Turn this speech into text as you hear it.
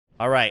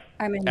All right,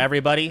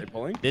 everybody,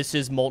 Hey, this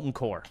is Molten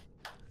Core.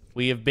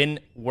 We have been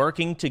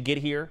working to get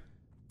here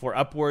for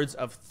upwards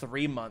of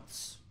 3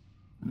 months.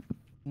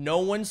 No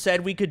one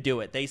said we could do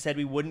it. They said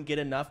we wouldn't get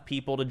enough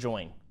people to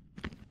join.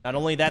 Not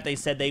only that, they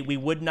said we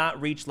would not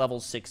reach level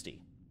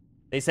 60.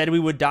 They said we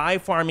would die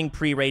farming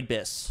pre-raid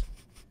bis.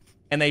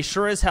 And they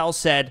sure as hell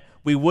said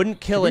we wouldn't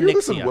kill Can you hear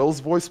this Onyxia. in Will's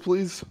voice,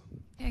 please?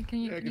 Yeah,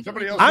 can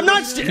somebody else I'm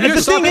not... You're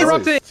The thing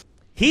interrupting. is,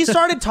 he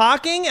started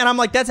talking, and I'm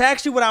like, that's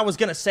actually what I was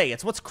going to say.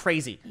 It's what's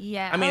crazy.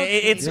 Yeah. I mean, okay.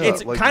 it's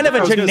like, kind of I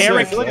a was gonna say,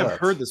 generic... I feel like I've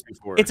heard this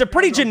before. It's a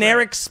pretty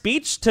generic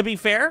speech, to be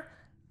fair.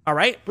 All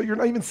right? But you're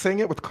not even saying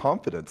it with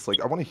confidence.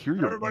 Like, I want to hear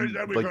your... Everybody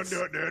said we like, couldn't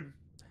do it, dude.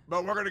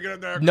 But we're gonna get in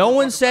there. No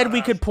one said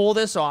we could pull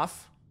this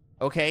off,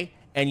 okay?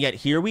 And yet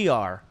here we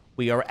are.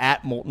 We are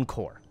at Molten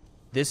Core.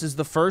 This is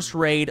the first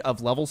raid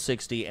of level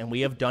 60, and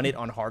we have done it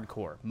on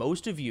hardcore.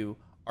 Most of you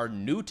are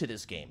new to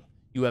this game.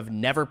 You have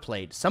never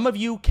played. Some of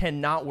you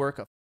cannot work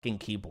a fucking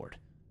keyboard,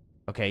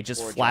 okay?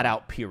 Just flat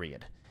out,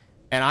 period.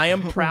 And I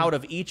am proud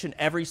of each and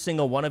every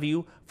single one of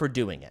you for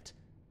doing it.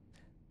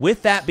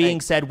 With that being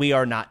said, we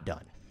are not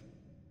done.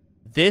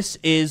 This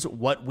is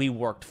what we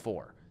worked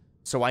for.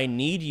 So I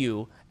need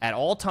you at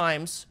all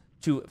times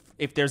to,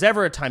 if there's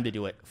ever a time to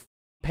do it,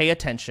 pay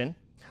attention.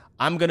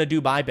 I'm going to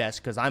do my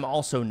best because I'm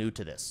also new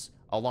to this.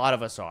 A lot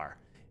of us are.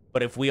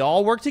 But if we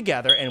all work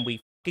together and we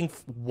fucking...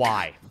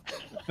 Why?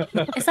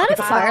 Is that a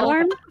fire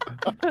alarm?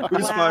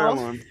 Who's fire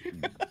alarm?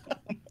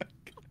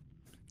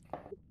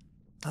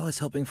 I was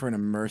hoping for an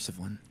immersive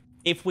one.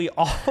 If we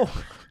all...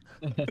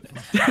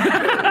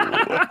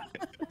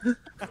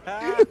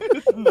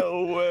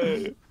 No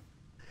way.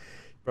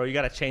 Bro, you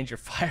got to change your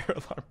fire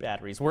alarm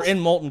batteries. We're in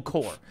Molten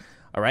Core,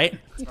 all right?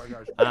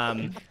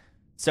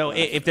 So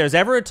if there's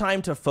ever a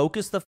time to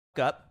focus the fuck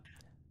up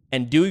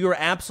and do your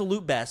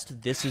absolute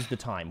best, this is the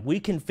time.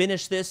 We can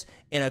finish this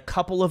in a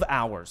couple of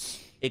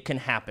hours. It can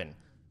happen,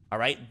 all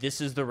right?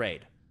 This is the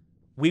raid.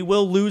 We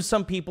will lose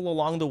some people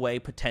along the way,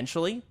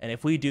 potentially, and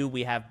if we do,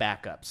 we have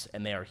backups,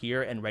 and they are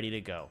here and ready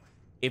to go.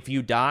 If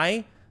you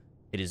die,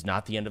 it is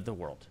not the end of the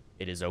world.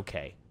 It is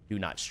okay. Do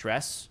not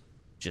stress.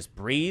 Just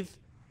breathe.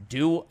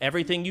 Do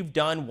everything you've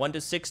done 1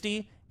 to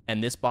 60,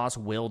 and this boss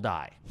will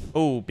die.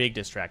 Oh, big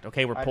distract.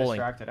 Okay, we're pulling.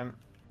 I distracted him.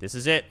 This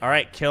is it. All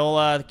right, kill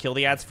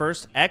the ads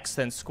first. X,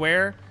 then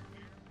square,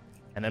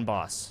 and then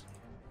boss.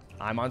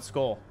 I'm on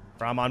skull.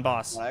 Or I'm on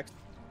boss.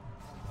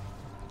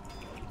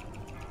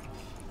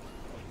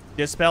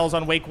 Dispels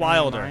on Wake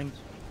Wilder.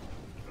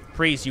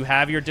 Priest, you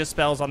have your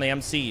dispels on the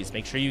MCs.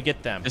 Make sure you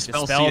get them.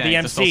 Dispel the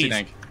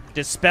MCs.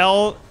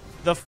 Dispel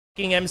the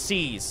fucking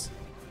MCs.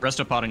 Rest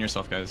a pot on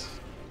yourself, guys.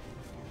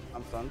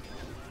 I'm stunned.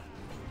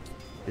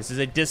 This is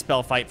a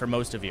dispel fight for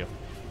most of you.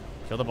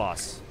 Kill the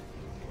boss.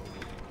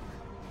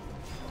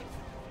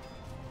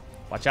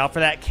 Watch out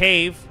for that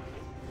cave.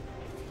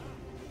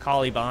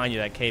 Collie behind you.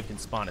 That cave can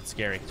spawn. It's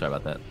scary. Sorry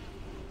about that.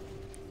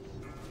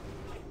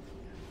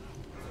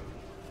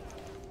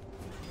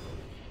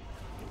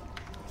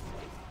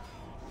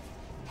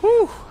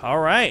 Whew. All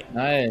right.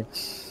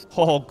 Nice.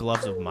 Oh,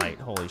 gloves of might.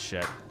 Holy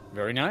shit.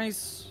 Very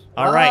nice.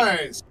 All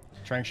right. Nice.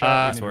 Trank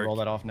shot. We need to work. roll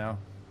that off now.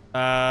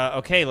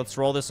 Okay, let's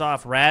roll this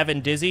off. Rav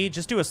and Dizzy,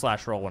 just do a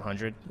slash roll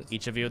 100,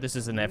 each of you. This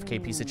is an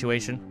FKP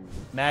situation.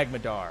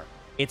 Magmadar.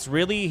 It's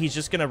really, he's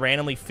just going to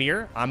randomly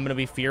fear. I'm going to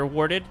be fear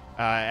warded.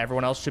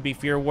 Everyone else should be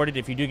fear warded.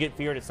 If you do get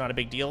feared, it's not a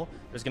big deal.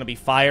 There's going to be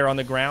fire on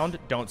the ground.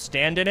 Don't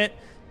stand in it.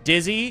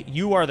 Dizzy,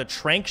 you are the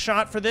trank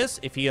shot for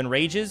this. If he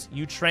enrages,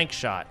 you trank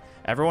shot.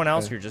 Everyone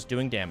else, you're just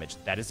doing damage.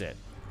 That is it.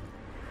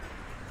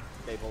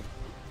 Stapled.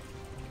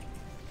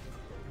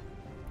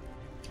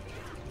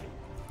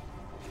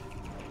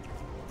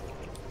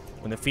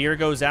 When the fear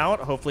goes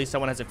out, hopefully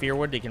someone has a fear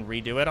ward. They can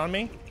redo it on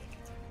me.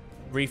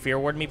 Re-fear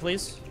ward me,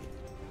 please.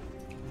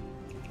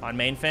 On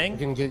main fang. I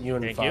can get you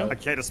in Thank 5. you. I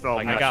can't dispel.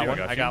 I got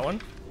one. I got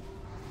one.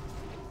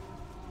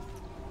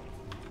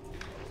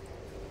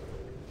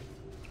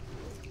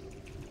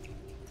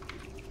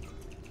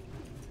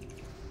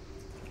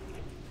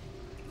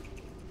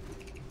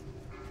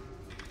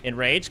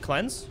 Enrage,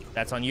 cleanse.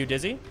 That's on you,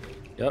 Dizzy.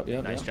 Yep.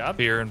 Nice job.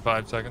 Fear in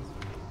 5 seconds.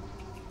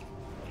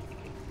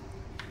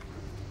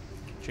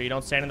 Sure you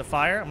don't stand in the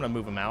fire. I'm gonna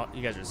move him out.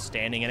 You guys are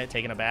standing in it,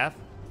 taking a bath.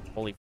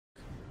 Holy.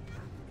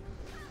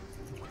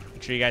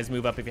 Make sure you guys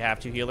move up if you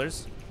have to,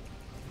 healers.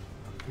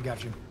 We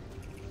got you.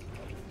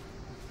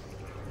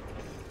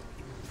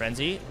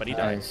 Frenzy, but he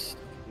died. Nice.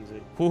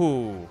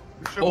 Ooh.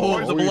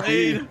 Oh, the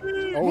blade.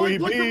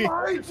 OEB.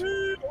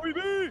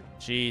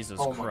 Jesus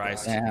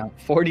Christ. Yeah,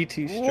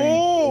 42 strength.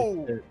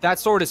 Whoa! That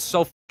sword is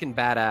so fucking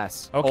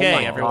badass. Okay, oh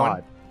my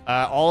everyone.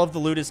 God. All of the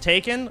loot is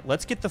taken.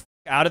 Let's get the f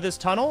out of this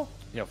tunnel.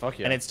 Yeah, fuck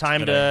yeah. And it's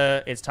time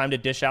to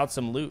dish out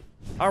some loot.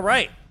 All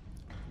right,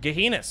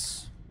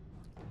 Gehennas.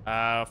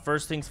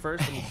 First things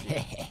first. Let me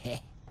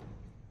see.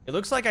 It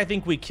looks like I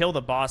think we kill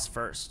the boss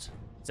first.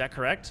 Is that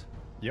correct?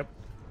 Yep.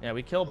 Yeah,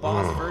 we kill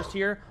boss first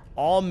here.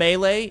 All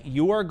melee,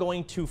 you are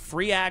going to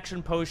free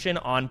action potion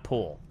on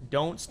pull.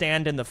 Don't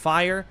stand in the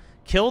fire.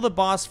 Kill the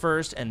boss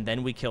first, and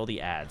then we kill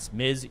the ads.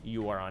 Miz,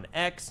 you are on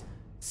X.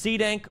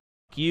 C-Dank,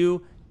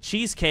 you.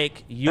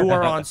 Cheesecake, you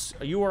are on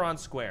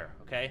square,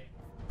 okay?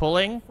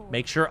 Pulling,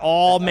 make sure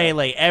all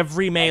melee,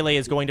 every melee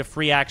is going to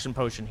free action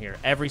potion here.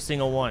 Every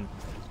single one.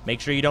 Make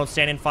sure you don't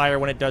stand in fire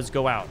when it does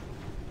go out.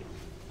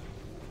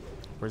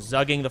 We're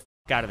zugging the f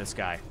out of this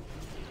guy.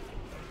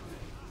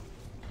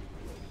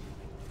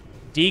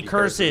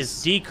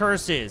 Decurses,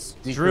 decurses.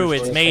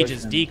 Druids,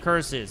 mages,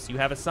 decurses. You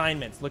have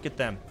assignments. Look at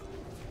them.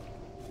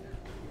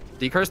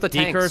 Decurse the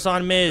tanks. Decurse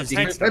on Miz.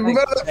 Hey, move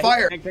out of the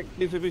fire.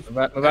 Move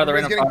out of the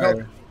rain of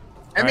fire.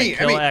 Emmy,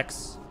 kill Emmy.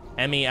 X.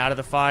 Emmy out of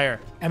the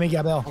fire. Emmy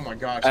Gabel. Oh my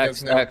gosh.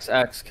 X, that's no- X,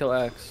 X, kill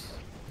X.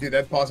 Dude,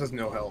 that boss has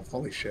no health.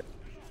 Holy shit.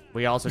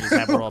 We also just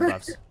have roll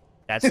buffs.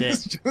 That's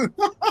it.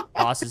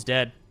 Boss is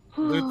dead.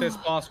 Loot this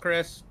boss,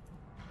 Chris.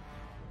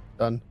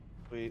 Done.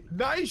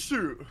 Nice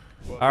shoot.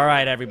 All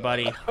right,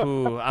 everybody.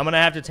 Ooh, I'm going to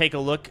have to take a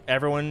look.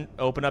 Everyone,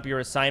 open up your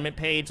assignment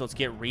page. Let's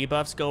get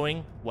rebuffs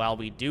going while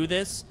we do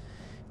this.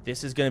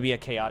 This is going to be a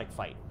chaotic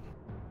fight.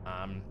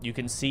 You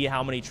can see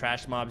how many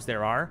trash mobs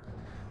there are.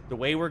 The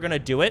way we're going to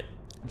do it,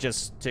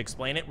 just to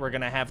explain it, we're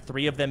going to have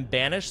 3 of them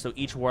banished. So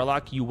each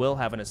warlock, you will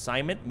have an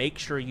assignment. Make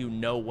sure you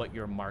know what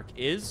your mark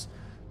is.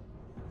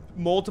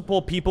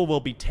 Multiple people will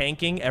be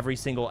tanking every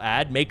single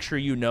ad. Make sure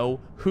you know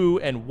who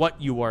and what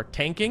you are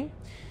tanking.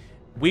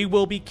 We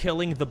will be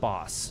killing the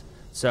boss.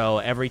 So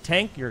every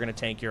tank, you're going to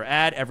tank your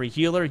ad. Every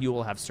healer, you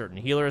will have certain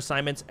healer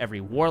assignments.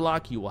 Every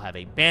warlock, you will have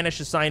a banish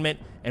assignment.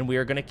 And we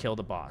are going to kill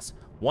the boss.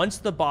 Once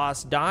the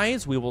boss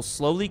dies, we will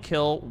slowly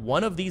kill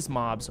one of these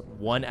mobs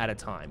one at a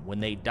time. When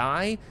they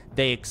die,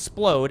 they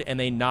explode and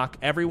they knock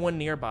everyone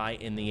nearby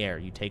in the air.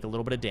 You take a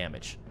little bit of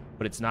damage,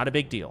 but it's not a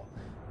big deal.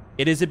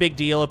 It is a big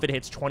deal if it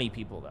hits 20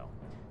 people, though.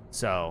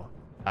 So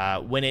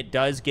when it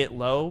does get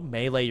low,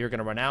 melee, you're going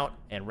to run out,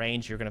 and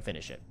range, you're going to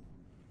finish it.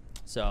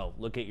 So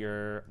look at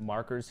your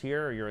markers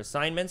here, or your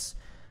assignments.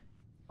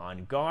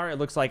 On Garr, it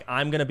looks like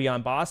I'm going to be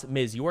on boss.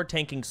 Miz, you are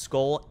tanking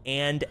Skull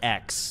and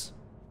X.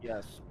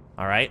 Yes.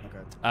 All right.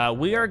 Okay.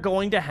 We are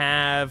going to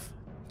have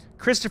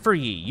Christopher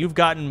Yee. You've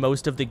gotten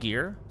most of the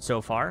gear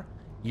so far.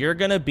 You're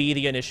going to be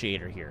the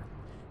initiator here.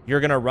 You're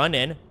going to run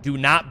in. Do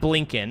not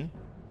blink in.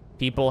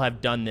 People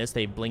have done this.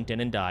 They've blinked in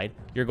and died.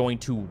 You're going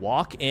to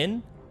walk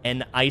in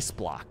and ice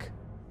block.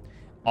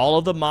 All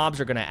of the mobs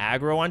are going to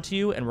aggro onto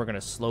you, and we're going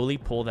to slowly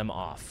pull them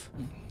off.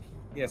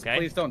 Yes, Okay.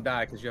 please don't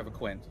die because you have a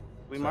Quint.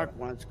 We marked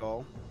one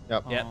skull.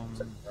 Yep. Yep.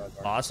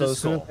 Boss So is as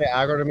soon as Skull. they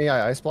aggro to me,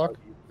 I ice block.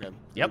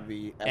 Yep.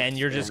 And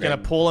you're just going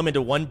to pull them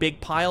into one big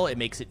pile. It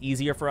makes it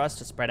easier for us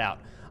to spread out.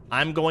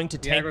 I'm going to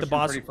tank the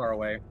boss. Pretty far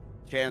away.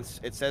 Chance,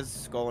 it says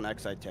skull and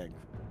X I tank.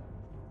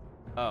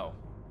 Oh.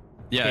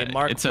 Yeah, Okay,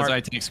 Mark- it says Mark- I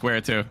take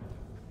square too.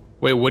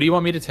 Wait, what do you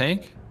want me to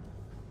tank?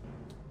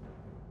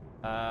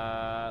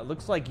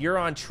 Looks like you're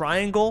on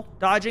triangle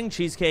dodging.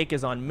 Cheesecake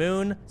is on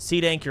moon.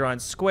 C-Dank, you're on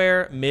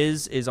square.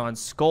 Miz is on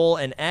skull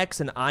and X,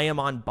 and I am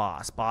on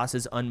boss. Boss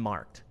is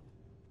unmarked.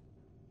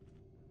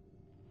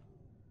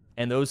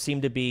 And those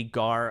seem to be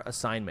Garr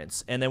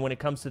assignments. And then when it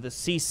comes to the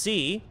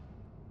CC,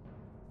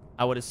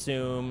 I would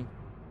assume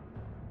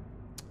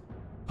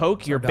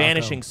Poke, you're Sodapo.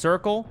 banishing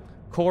Circle.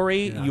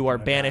 Corey, You're not you are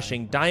gonna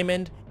banishing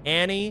Diamond.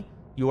 Annie,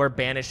 you are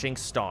banishing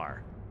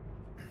Star.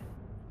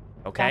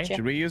 Okay? Gotcha.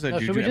 Should we use a Should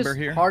Juju we just Ember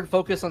here? hard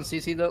focus on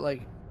CC though?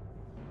 Like,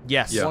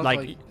 Yes. Yeah.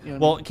 Like, you know what I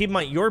well, mean? keep in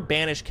mind, your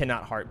banish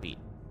cannot heartbeat.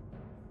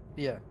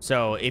 Yeah.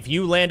 So if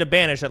you land a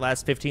banish that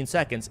lasts 15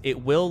 seconds,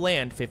 it will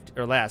land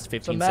last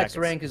 15 So seconds. max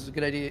rank is a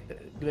good idea.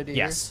 Good idea.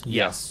 Yes.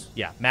 Yes.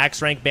 Yeah.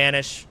 Max rank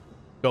banish.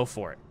 Go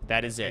for it.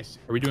 That is it.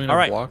 Are we doing All a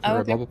right. block or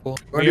a bubble pull?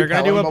 We are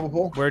going to do Paladin bubble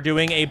pool? We're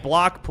doing a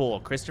block pool.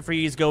 Christopher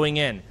Yee's going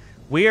in.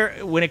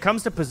 When it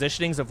comes to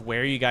positionings of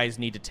where you guys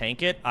need to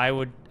tank it, I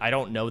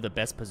don't know the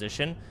best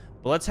position,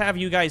 but let's have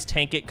you guys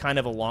tank it kind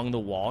of along the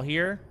wall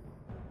here,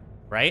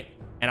 right?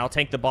 And I'll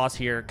tank the boss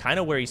here, kind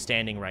of where he's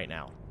standing right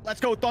now. Let's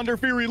go, Thunder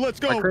Fury. Let's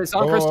go. Chris,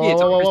 on Chris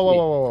Keats,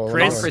 on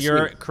Chris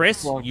Keats.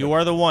 Chris, you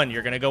are the one.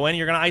 You're gonna go in.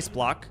 You're gonna ice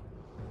block.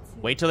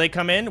 Wait till they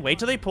come in. Wait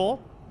till they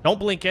pull. Don't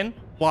blink in.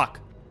 Block.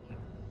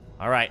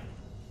 All right.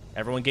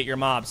 Everyone, get your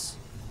mobs.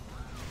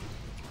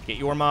 Get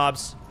your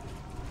mobs.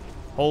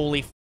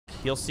 Holy.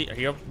 He'll see.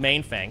 He'll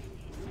main fang.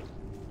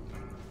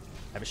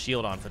 I have a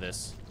shield on for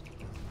this.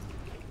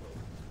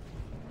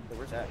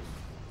 Where's X?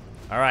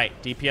 All right.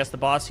 DPS the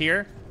boss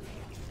here.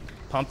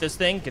 Pump this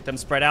thing. Get them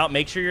spread out.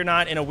 Make sure you're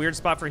not in a weird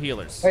spot for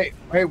healers. Hey,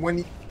 when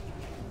you...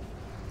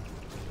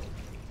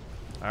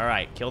 All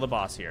right. Kill the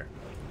boss here.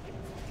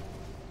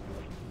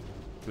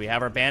 Do we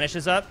have our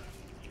banishes up?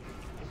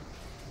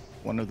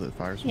 One of the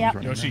fire Yep.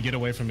 right Yoshi, now. get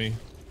away from me.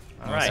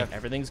 All right.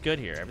 Everything's good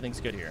here. Everything's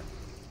good here.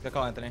 Good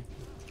call, Anthony.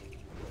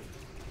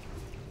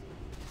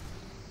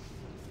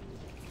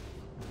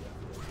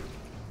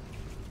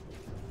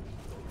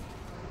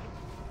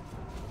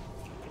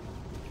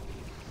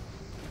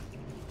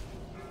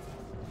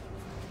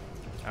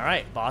 All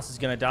right, boss is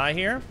gonna die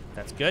here.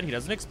 That's good. He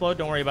doesn't explode.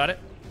 Don't worry about it.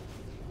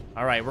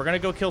 All right, we're gonna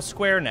go kill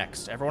Square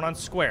next. Everyone on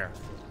Square.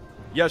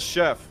 Yes,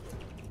 chef.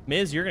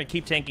 Miz, you're gonna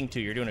keep tanking too.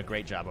 You're doing a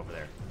great job over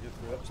there.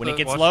 When it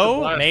gets watch the low,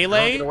 blast.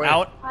 melee, Don't get away.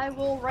 out. I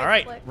will All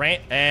right,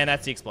 click. and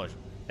that's the explosion.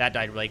 That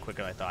died way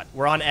quicker than I thought.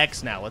 We're on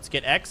X now. Let's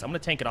get X. I'm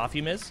going to tank it off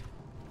you, Miz.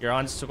 You're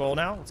on Skull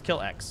now. Let's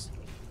kill X.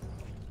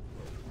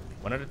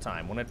 One at a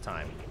time. One at a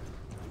time.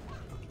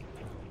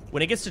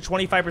 When it gets to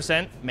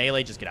 25%,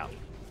 melee, just get out.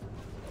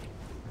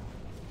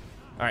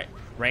 All right.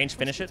 Range,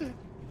 finish it.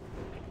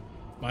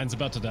 Mine's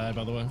about to die,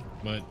 by the way,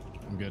 but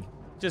I'm good.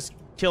 Just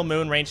kill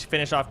Moon, range,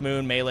 finish off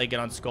Moon, melee, get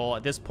on Skull.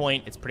 At this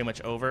point, it's pretty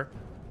much over.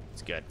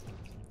 It's good.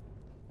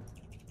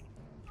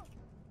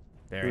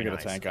 Very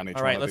nice. Tank on each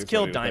All right, one of let's these.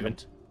 kill What do you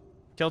Diamond.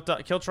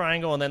 Kill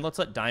Triangle, and then let's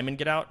let Diamond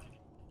get out.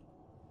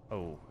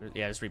 Oh,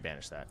 yeah, just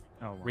rebanish that.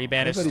 Oh, wow.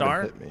 Rebanish Nobody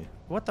Star. even hit me.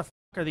 What the f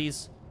are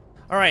these?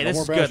 All right, No this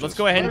more is good. bashes. Let's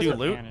go ahead and do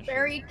loot.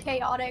 Very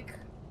chaotic.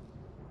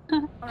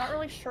 I'm not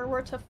really sure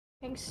where to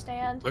f***ing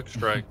stand. Quick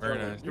strike. Very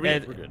nice. We're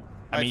good.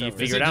 I mean, you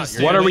figured out.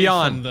 Stay What are away we from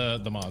on?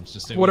 The mobs.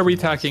 Just stay What away are we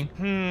from the mobs.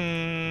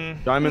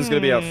 attacking? Diamond's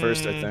gonna be out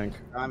first, I think.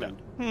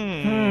 Diamond.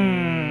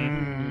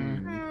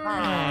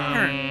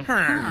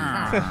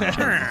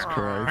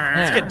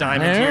 Let's get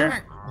Diamond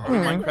here.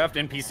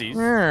 Minecraft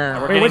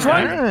NPCs. Wait, which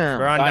one?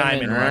 We're on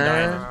Diamond. We're on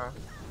Diamond.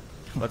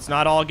 Let's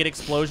not all get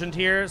explosioned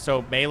here.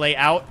 So melee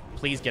out.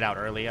 Please get out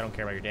early. I don't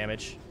care about your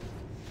damage.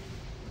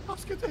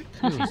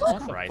 Jesus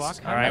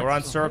Christ. All right, we're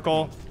on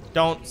circle.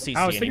 Don't CC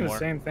I was thinking anymore. the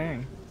same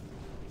thing.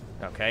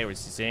 Okay, we're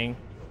CCing.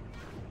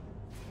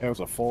 It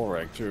was a full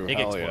reg too. Big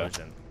Hell yeah.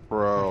 explosion.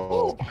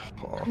 Bro.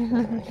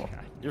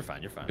 You're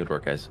fine. You're fine. Good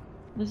work, guys.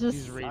 This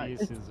is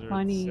it's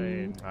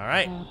funny. All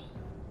right,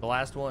 the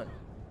last one.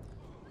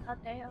 God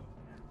damn.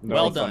 No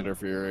Well done. Thunder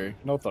Fury.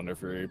 No Thunder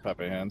Fury.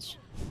 Pepe hands.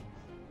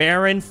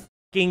 Baron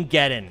fucking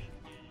Geddon.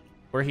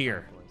 We're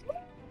here.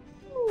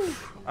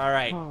 All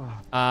right.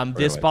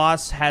 This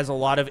boss has a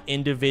lot of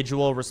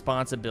individual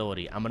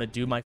responsibility. I'm gonna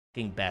do my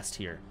fucking best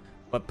here,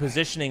 but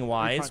positioning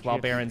wise, while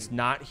Baron's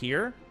not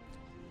here,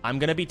 I'm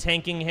gonna be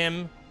tanking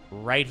him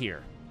right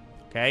here.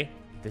 Okay.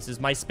 This is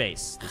my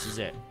space. This is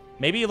it.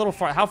 Maybe a little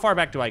far. How far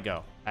back do I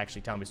go?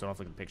 Actually, tell me so I don't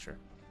look at the picture.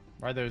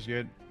 Right there's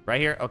good.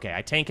 Right here. Okay.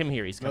 I tank him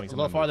here. He's coming. A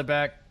little farther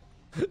back.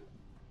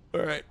 All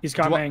right. He's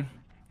coming.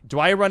 Do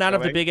I run out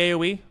of the big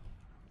AoE?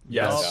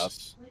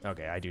 Yes.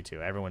 Okay, I do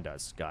too. Everyone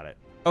does. Got it.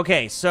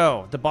 Okay,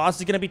 so the boss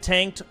is going to be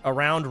tanked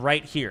around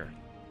right here.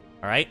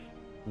 All right?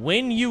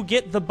 When you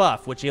get the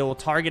buff, which it will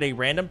target a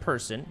random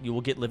person, you will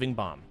get Living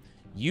Bomb.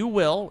 You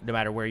will, no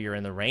matter where you're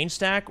in the range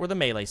stack or the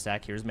melee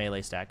stack, here's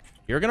melee stack,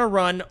 you're going to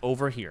run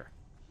over here.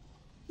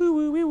 Woo,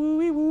 woo, woo, woo,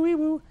 woo, woo,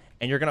 woo.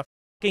 And you're going to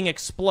fucking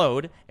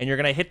explode, and you're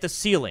going to hit the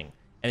ceiling,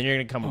 and then you're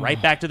going to come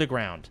right back to the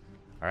ground.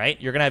 All right?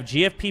 You're going to have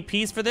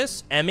GFPPs for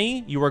this.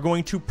 Emmy, you are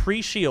going to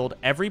pre-shield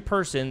every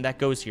person that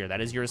goes here. That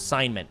is your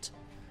assignment.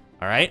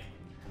 All right?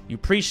 You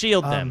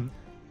pre-shield them.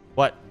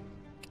 What?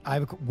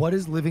 What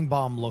does Living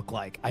Bomb look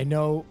like? I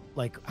know,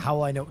 like,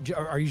 how I know.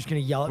 Are you just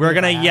going to yell at me? We're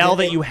going to if I have yell it?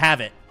 that you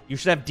have it. You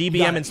should have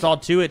DBM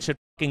installed too. It should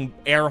fucking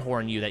air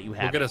horn you that you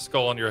have We'll get a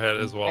skull on your head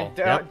as well.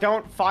 And,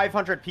 don't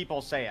 500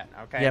 people say it,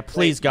 okay? Yeah,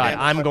 please, God.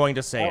 I'm going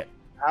to say it.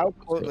 How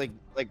close, like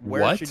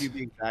where What? should you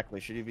be exactly?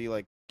 Should you be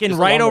like Fucking just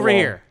right along the over wall?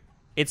 here.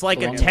 It's like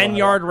a Along the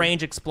 10-yard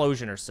range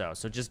explosion or so.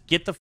 So just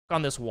get the fuck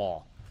on this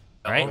wall.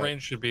 All right? That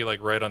range should be like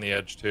right on the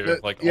edge too, Yeah,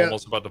 like yeah.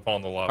 almost about to fall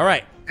in the lava. All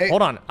right. Hey,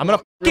 Hold on. I'm going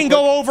to fucking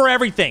go over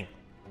everything.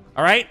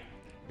 All right?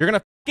 You're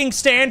going to fucking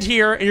stand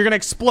here and you're going to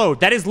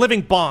explode. That is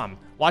Living Bomb.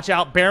 Watch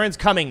out. Baron's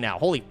coming now.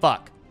 Holy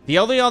fuck. The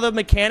only other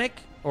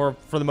mechanic, or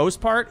for the most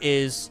part,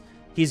 is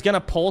he's going to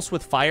pulse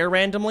with fire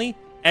randomly.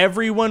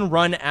 Everyone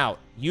run out.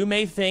 You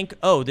may think,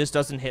 oh, this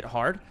doesn't hit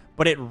hard,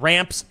 but it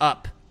ramps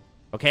up.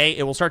 Okay?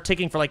 It will start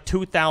ticking for like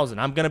 2,000.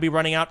 I'm going to be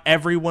running out.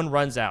 Everyone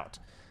runs out.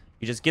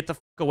 You just get the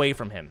fuck away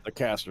from him. The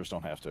casters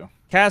don't have to.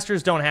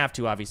 Casters don't have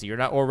to, obviously.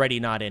 You're already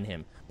not in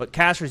him. But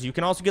casters, you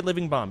can also get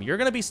Living Bomb. You're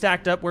going to be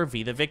stacked up where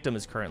V, the victim,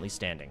 is currently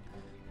standing.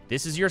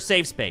 This is your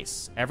safe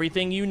space.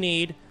 Everything you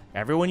need,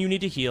 everyone you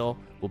need to heal,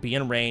 will be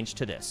in range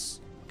to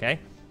this. Okay?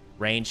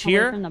 Range Away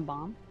here. from the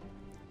bomb.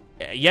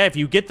 Yeah, if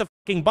you get the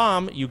fucking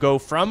bomb, you go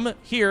from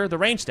here, the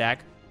range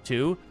stack,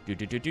 to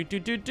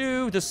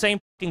the same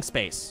fucking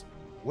space.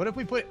 What if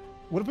we put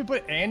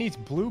Annie's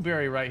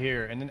blueberry right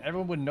here, and then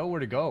everyone would know where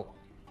to go?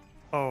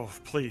 Oh,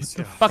 please.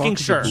 Yeah. Fucking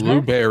sure.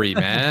 Blueberry,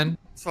 man.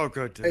 So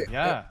good, dude.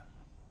 Yeah.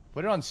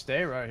 Put it on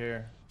stay right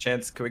here.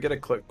 Chance, can we get a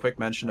quick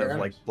mention of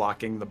like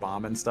blocking the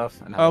bomb and stuff?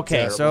 And how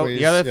Okay, it's so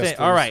the other thing.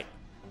 All right.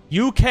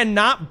 You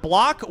cannot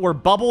block or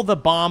bubble the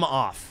bomb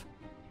off.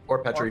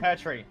 Or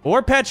Petri.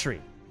 Or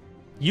Petri.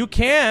 You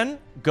can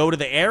go to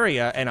the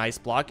area and ice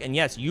block, and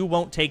yes, you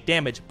won't take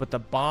damage, but the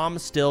bomb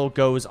still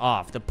goes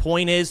off. The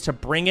point is to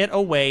bring it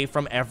away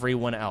from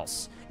everyone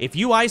else. If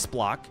you ice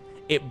block,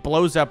 it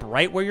blows up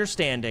right where you're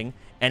standing,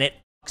 and it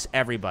f***s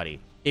everybody.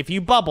 If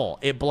you bubble,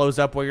 it blows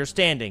up where you're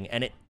standing,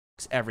 and it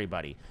f***s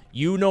everybody.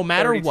 You, no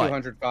matter what,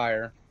 3,200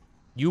 fire.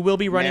 you will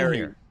be running Mary.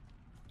 here.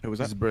 Who was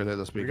that? This is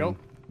Brita speaking. go.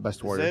 Best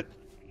Is warrior. it?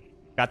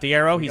 Got the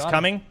arrow. We He's got him.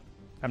 coming.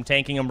 I'm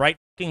tanking him right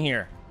f***ing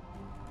here.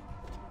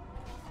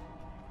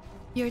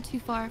 You're too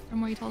far from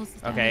where you told us to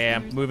stand. Okay, yeah,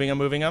 I'm moving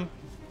him.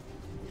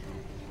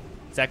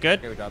 Is that good?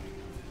 Okay, we got.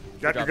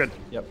 You're good.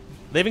 Yep.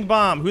 Living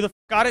Bomb. Who the f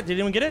got it? Did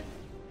anyone get it?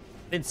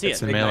 Didn't see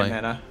It's it. in Big melee.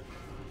 Nine mana.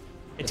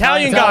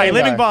 Italian guy,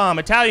 living bomb,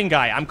 Italian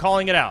guy. I'm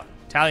calling it out.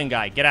 Italian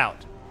guy, get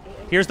out.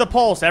 Here's the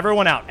pulse.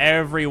 Everyone out.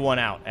 Everyone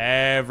out.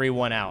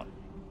 Everyone out.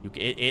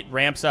 It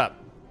ramps up.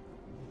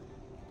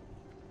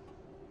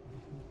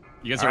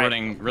 You guys are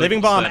running really living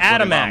close bomb, to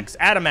that Adamax,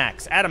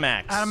 Adamax,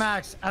 Adamax.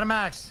 Adamax,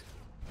 Adamax.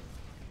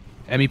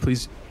 Emmy,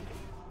 please.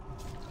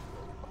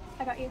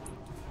 I got you.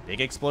 Big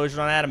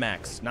explosion on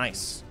Adamax.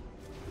 Nice.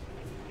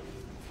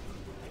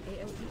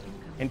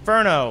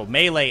 Inferno,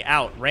 melee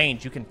out,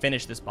 range. You can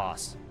finish this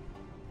boss.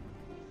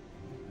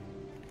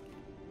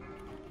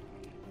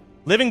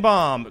 Living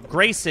bomb,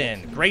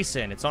 Grayson,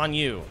 it's on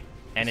you.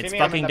 And it's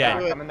fucking dead.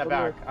 I'm in the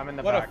back. I'm in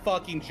the back. What a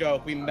fucking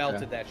joke. We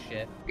melted that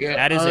shit. Yeah.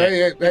 That is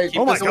it. Hey,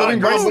 Oh my God,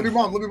 living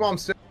bomb.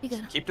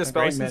 Keep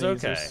dispelling Grayson's many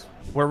okay. users.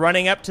 We're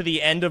running up to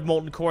the end of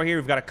Molten Core here.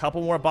 We've got a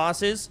couple more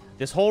bosses.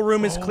 This whole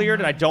room is cleared,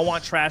 and I don't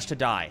want trash to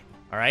die.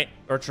 All right?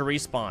 Or to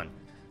respawn.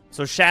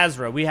 So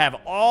Shazzrah, we have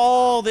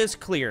all this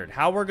cleared.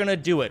 How we're going to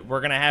do it,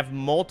 we're going to have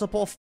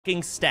multiple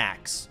fucking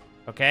stacks.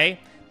 Okay?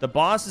 The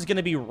boss is going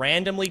to be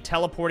randomly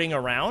teleporting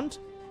around.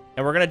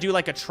 And we're going to do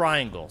like a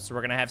triangle. So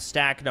we're going to have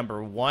stack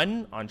number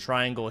 1 on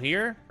triangle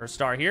here, or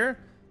star here.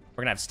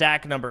 We're going to have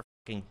stack number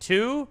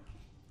 2.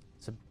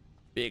 It's a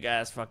big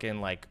ass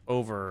fucking like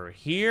over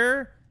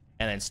here.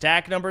 And then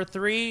stack number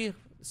 3.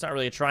 It's not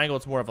really a triangle.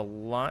 It's more of a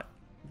line.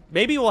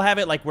 Maybe we'll have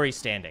it like where he's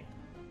standing.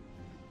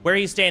 Where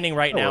he's standing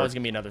right now is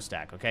going to be another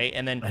stack, okay?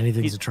 And then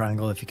anything's a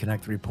triangle if you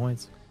connect 3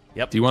 points.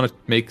 Yep. Do you want to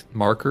make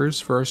markers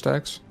for our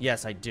stacks?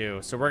 Yes, I do.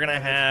 So we're going to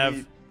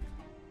have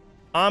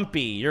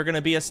Ompy, you're going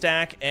to be a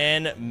stack,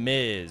 and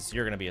Miz,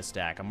 you're going to be a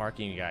stack. I'm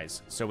marking you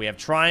guys. So we have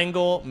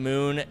triangle,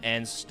 moon,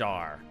 and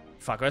star.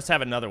 Fuck, let's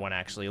have another one,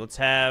 actually. Let's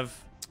have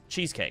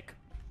cheesecake.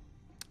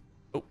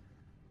 Oh,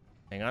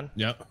 hang on.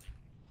 Yep.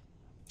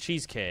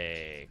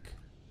 Cheesecake.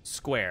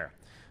 Square.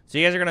 So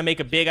you guys are going to make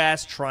a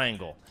big-ass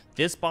triangle.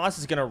 This boss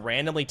is going to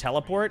randomly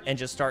teleport and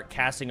just start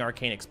casting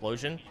Arcane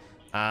Explosion.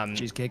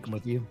 Cheesecake, I'm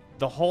with you.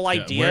 The whole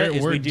idea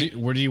is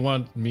where do you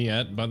want me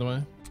at, by the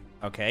way?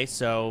 Okay,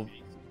 so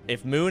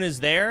if Moon is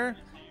there,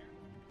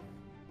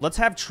 let's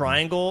have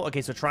Triangle.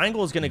 Okay, so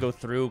Triangle is going to go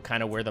through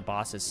kind of where the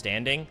boss is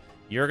standing.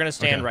 You're going to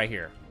stand right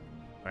here,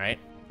 all right?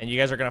 And you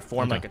guys are going to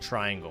form like a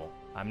triangle.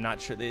 I'm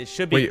not sure. It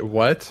should be. Wait,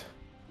 what?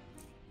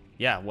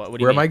 Yeah, what do you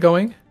mean? Where am I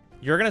going?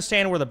 You're going to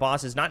stand where the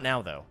boss is. Not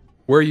now, though.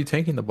 Where are you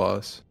taking the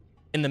boss?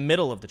 In the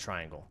middle of the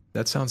triangle.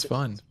 That sounds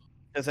fun.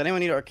 Does anyone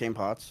need arcane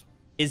pots?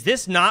 Is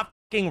this not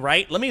fucking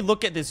right? Let me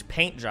look at this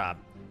paint job.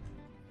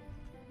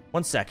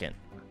 1 second.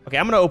 Okay,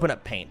 I'm going to open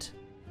up paint.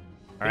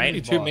 All right.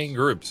 Maybe 2 main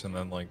groups and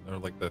then like or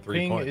like the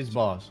 3 points. Is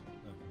boss.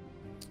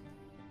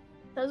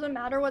 Doesn't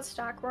matter what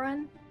stack we're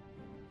in.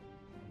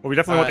 Well, we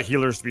definitely want the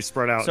healers to be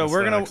spread out. So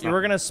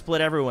we're gonna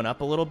split everyone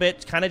up a little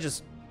bit. Kind of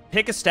just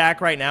pick a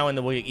stack right now, and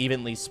then we'll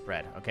evenly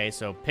spread. Okay,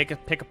 so pick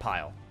a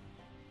pile.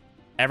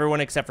 Everyone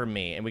except for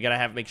me, and we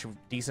gotta make sure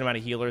decent amount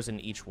of healers in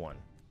each one.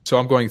 So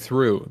I'm going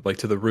through like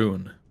to the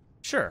rune.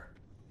 Sure.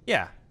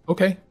 Yeah.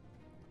 Okay.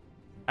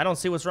 I don't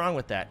see what's wrong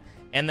with that.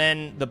 And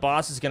then the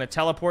boss is gonna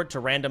teleport to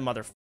random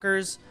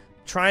motherfuckers.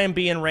 Try and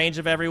be in range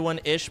of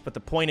everyone-ish, but the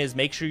point is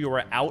make sure you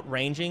are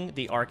outranging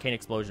the Arcane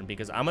Explosion,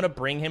 because I'm going to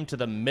bring him to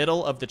the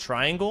middle of the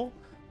triangle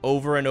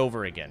over and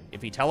over again.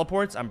 If he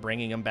teleports, I'm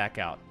bringing him back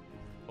out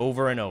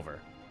over and over.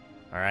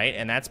 All right,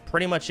 and that's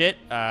pretty much it.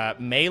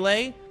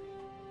 Melee,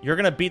 you're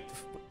going to beat...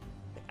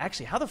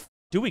 Actually, how the f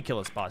do we kill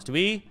this boss? Do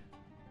we...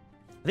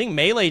 I think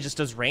Melee just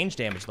does range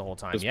damage the whole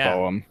time. Just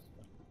bow him.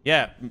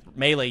 Yeah,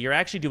 Melee, you're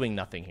actually doing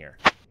nothing here.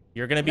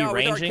 You're going to be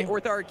ranging.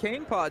 With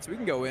arcane pots, we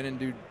can go in and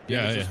do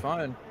damage just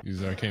fine.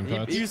 Use arcane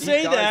pots. You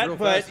say that,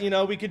 but, you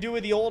know, we could do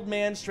with the old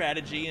man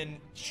strategy, and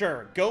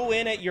sure, go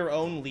in at your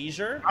own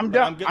leisure. I'm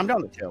done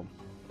with kill.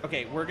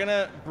 Okay, we're going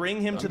to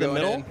bring him to the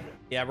middle.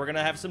 Yeah, we're going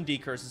to have some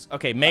decurses.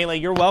 Okay, Melee,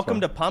 you're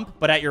welcome to pump,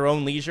 but at your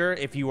own leisure.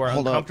 If you are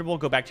uncomfortable,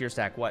 go back to your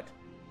stack. What?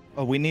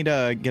 Oh, we need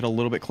to get a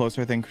little bit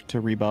closer, I think, to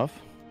rebuff.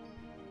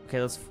 Okay,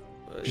 let's...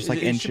 just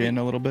like inch in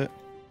a little bit.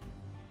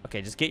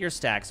 Okay, just get your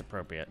stacks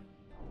appropriate.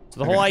 So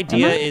the whole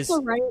idea is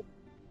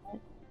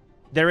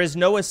there is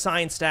no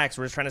assigned stacks.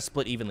 We're just trying to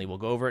split evenly. We'll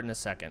go over it in a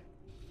second.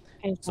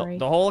 Okay, so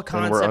the whole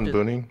concept and we're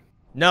unbooning?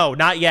 No,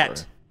 not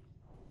yet.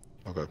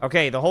 Okay.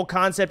 Okay, the whole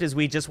concept is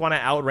we just want to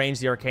outrange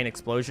the Arcane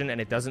Explosion, and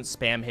it doesn't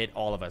spam hit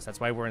all of us. That's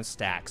why we're in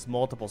stacks,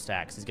 multiple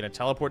stacks. He's going to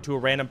teleport to a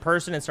random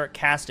person and start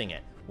casting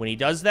it. When he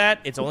does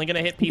that, it's only going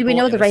to hit people. Do we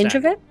know the range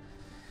of it?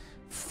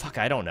 Fuck,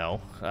 I don't know.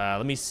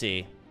 Let me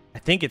see. I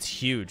think it's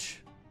huge.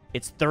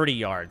 It's 30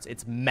 yards.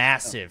 It's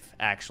massive,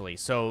 actually.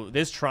 So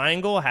this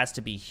triangle has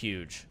to be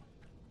huge.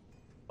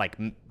 Like,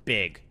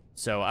 big.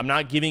 So I'm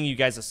not giving you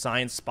guys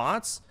assigned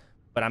spots,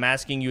 but I'm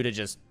asking you to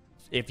just...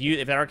 If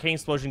that Arcane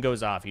Explosion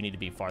goes off, you need to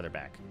be farther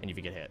back, and if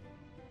you get hit.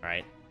 All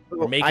right?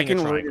 We're making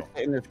a triangle.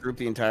 Sit in this group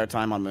the entire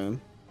time on Moon?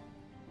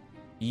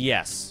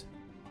 Yes.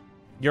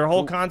 Your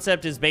whole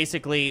concept is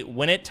basically,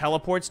 when it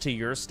teleports to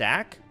your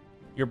stack,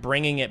 you're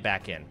bringing it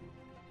back in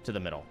to the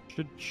middle.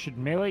 Should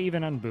Melee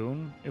even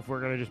unboon if we're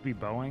gonna just be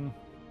bowing?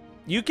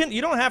 You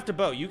don't have to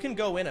bow. You can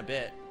go in a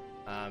bit.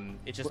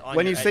 It's just on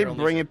when you say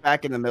bring it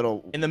back in the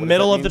middle. In the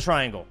middle of the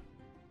triangle.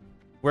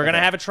 We're going to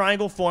have a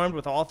triangle formed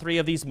with all 3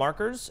 of these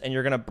markers, and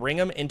you're going to bring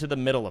them into the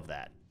middle of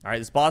that. All right,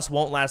 this boss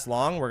won't last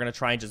long. We're going to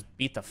try and just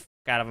beat the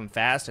out of him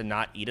fast and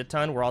not eat a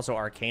ton. We're also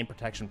Arcane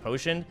Protection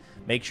Potion.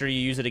 Make sure you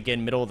use it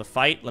again middle of the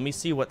fight. Let me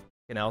see what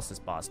else this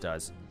boss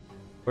does.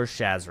 Where's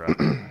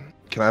Shazzrah?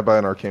 Can I buy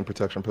an Arcane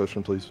Protection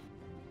Potion, please?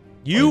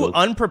 You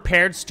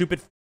unprepared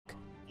stupid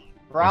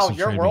Bro,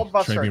 your world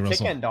buffs are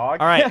kicking,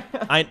 dog. All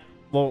right,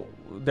 well,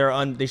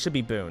 they should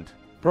be booned.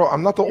 Bro,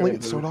 I'm not the only.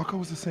 Sodako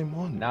was the same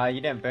one. Nah,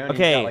 you didn't boon.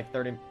 Okay. You got like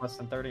 30, less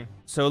than 30.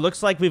 So it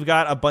looks like we've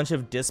got a bunch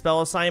of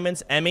dispel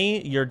assignments.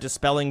 Emmy, you're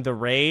dispelling the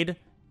raid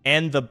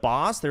and the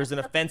boss. There's an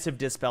offensive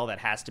dispel that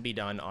has to be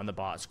done on the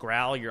boss.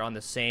 Growl, you're on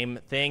the same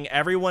thing.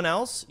 Everyone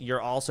else, you're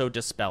also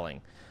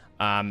dispelling.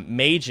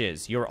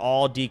 Mages, you're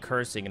all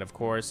decursing. And of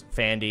course,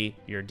 Fandy,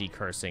 you're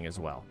decursing as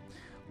well.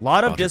 A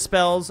lot of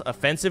dispels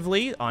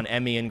offensively on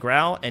Emmy and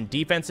Growl, and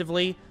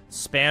defensively,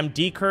 spam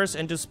decurse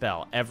and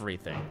dispel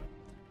everything.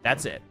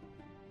 That's it.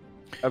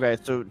 Okay,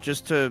 so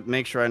just to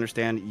make sure I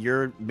understand,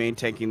 you're main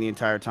tanking the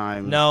entire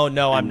time. No,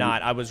 I'm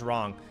not. I was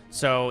wrong.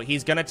 So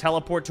he's going to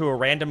teleport to a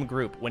random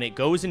group. When it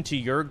goes into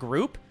your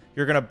group,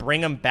 you're going to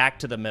bring him back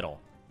to the middle.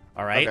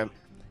 All right? Okay.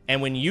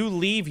 And when you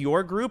leave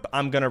your group,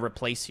 I'm going to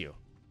replace you.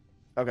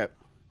 Okay.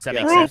 Does that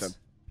make sense?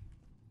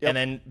 Yep. And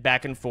then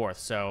back and forth.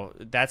 So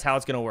that's how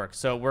it's going to work.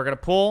 So we're going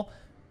to pull.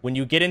 When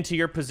you get into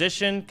your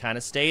position, kind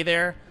of stay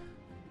there.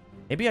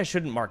 Maybe I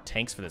shouldn't mark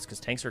tanks for this, because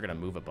tanks are going to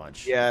move a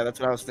bunch. Yeah, that's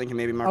what I was thinking.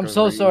 Maybe mark. I'm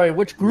so sorry.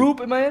 Which group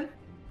am I in?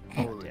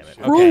 Oh, damn it.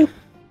 Okay.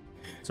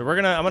 So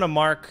I'm gonna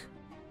mark,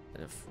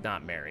 if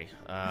not Mary.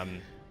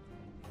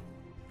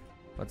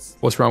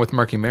 What's wrong with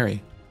marking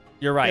Mary?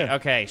 You're right. Yeah.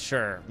 Okay,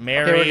 sure.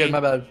 Mary. Okay, we're good. My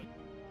bad.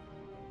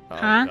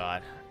 Oh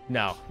God.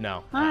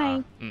 No.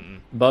 Hi.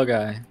 Bug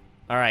eye.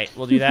 All right,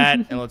 we'll do that,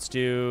 and let's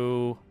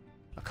do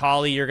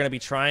Akali. You're gonna be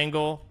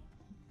triangle.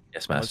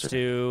 Yes, master. Let's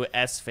do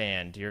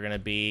S-Fan. You're gonna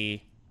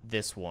be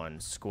this one,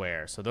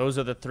 square. So those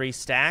are the 3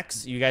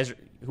 stacks. You guys,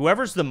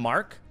 whoever's the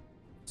mark,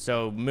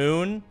 so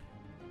moon,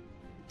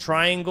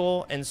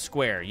 triangle, and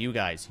square, you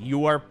guys,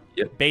 you are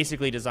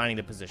basically designing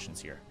the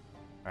positions here.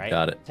 All right?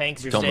 Got it.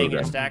 Tanks, you're staying in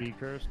your stack.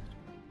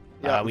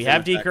 We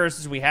have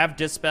decurses, we have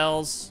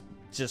dispels.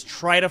 Just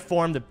try to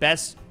form the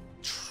best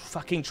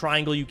fucking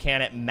triangle you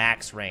can at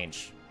max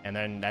range. And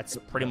then that's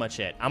pretty much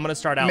it. I'm going to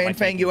start out Main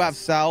Fang, you have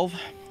salve.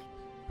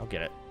 I'll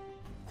get it.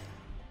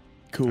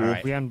 Cool.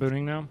 Right. We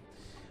unbooning now?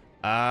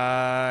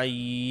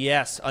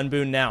 Yes,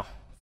 unboon now.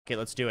 Okay,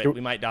 let's do it.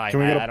 We might die.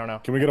 I don't know.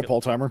 Can we get a pull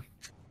timer?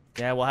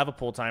 Yeah, we'll have a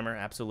pull timer.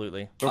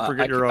 Absolutely. Don't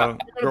forget your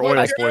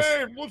oils, boys.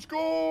 Let's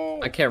go.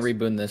 I can't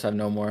reboon this. I have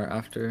no more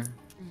after.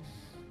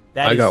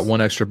 I got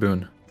 1 extra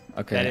boon.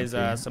 Okay. That is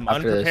some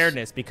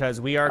unpreparedness, because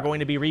we are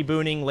going to be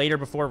rebooning later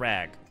before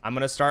Rag. I'm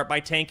going to start by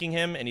tanking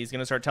him, and he's going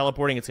to start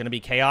teleporting. It's going to be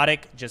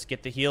chaotic. Just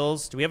get the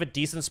heals. Do we have a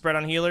decent spread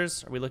on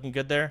healers? Are we looking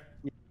good there?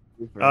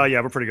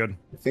 Yeah, we're pretty good.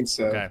 I think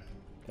so. Okay.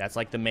 That's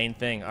like the main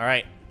thing. All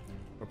right.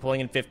 We're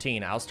pulling in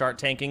 15. I'll start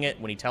tanking it.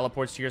 When he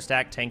teleports to your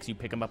stack, tanks, you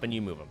pick him up and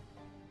you move him.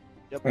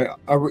 Yep.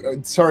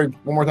 Wait, sorry,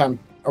 one more time.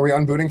 Are we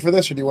unbooting for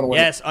this, or do you want to wait?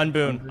 Yes,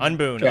 unboon.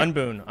 Unboon. Okay.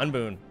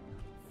 Unboon.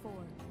 4,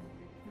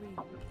 3,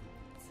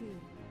 2,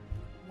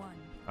 1.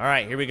 All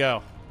right, here we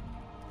go.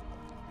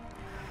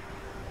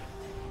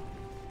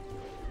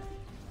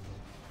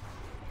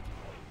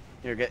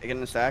 Here, get in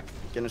the stack.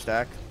 Get in the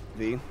stack.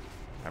 V.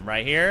 I'm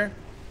right here.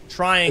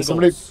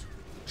 Triangles.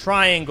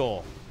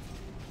 Triangle.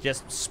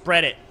 Just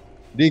spread it.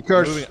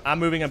 Decurse. I'm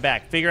moving him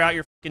back. Figure out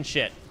your fucking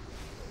shit.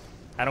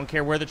 I don't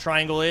care where the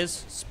triangle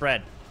is.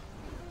 Spread.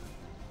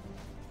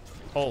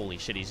 Holy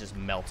shit, he's just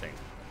melting.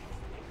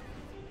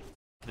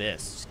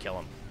 This. Just kill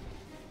him.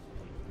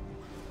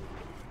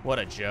 What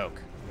a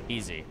joke.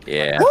 Easy.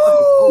 Yeah.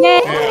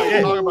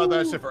 Yeah. Talk about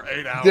that shit for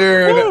 8 hours.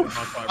 Dude,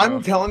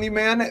 I'm telling you,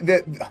 man,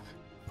 that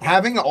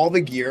having all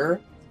the gear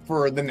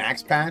for the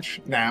next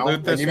patch now,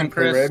 and even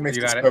pre-raid, makes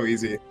it so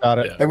easy. Got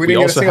it. Like we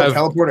didn't get a single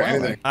teleport or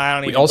anything. I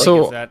don't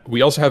even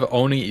we also have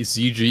Oni,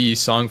 ZG,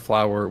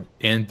 Songflower,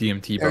 and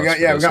DMT buffs.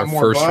 We got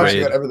more buffs,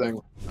 we got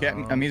everything.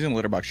 Yeah, I'm using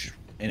Litterbox.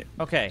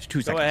 Okay,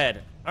 2 seconds. Go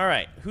ahead. All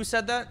right, who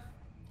said that?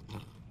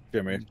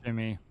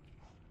 Jimmy.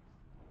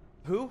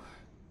 Who?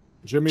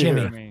 Jimmy.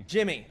 Okay.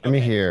 Jimmy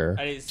here.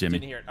 I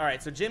didn't hear it. All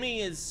right, so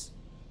Jimmy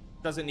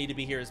doesn't need to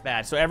be here as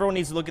bad. So everyone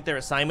needs to look at their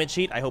assignment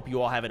sheet. I hope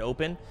you all have it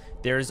open.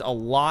 There's a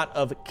lot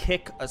of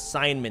kick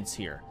assignments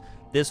here.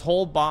 This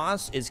whole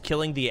boss is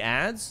killing the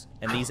ads,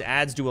 and these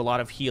ads do a lot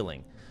of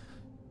healing.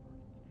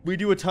 We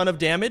do a ton of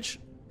damage,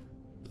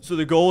 so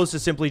the goal is to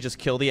simply just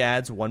kill the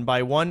ads one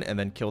by one and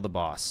then kill the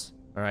boss.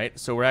 All right,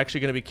 so we're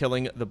actually going to be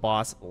killing the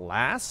boss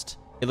last.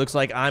 It looks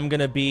like I'm going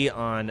to be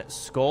on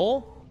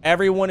Skull.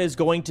 Everyone is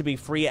going to be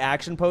free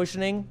action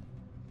potioning.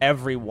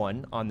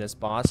 Everyone on this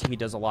boss. He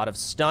does a lot of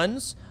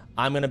stuns.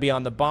 I'm going to be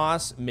on the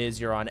boss.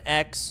 Miz, you're on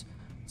X.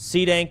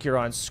 Seedank, you're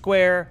on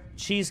square.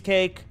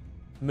 Cheesecake,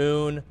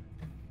 Moon,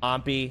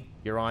 Ompy,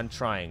 you're on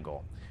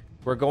triangle.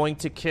 We're going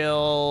to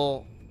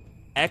kill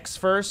X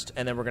first,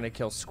 and then we're going to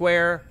kill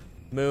square,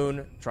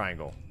 Moon,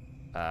 triangle.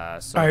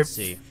 So let's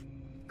see.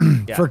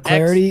 For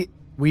clarity,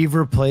 We've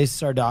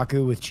replaced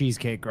Sardaku with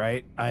Cheesecake,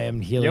 right? I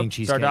am healing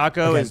Cheesecake.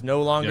 Sardako is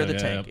no longer the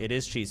tank. It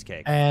is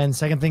Cheesecake. And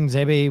second thing,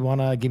 Zebe, you want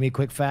to give me a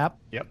quick fap?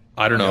 Yep.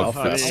 I don't know.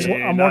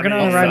 I'm working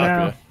on it right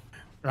now. All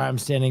right, I'm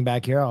standing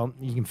back here.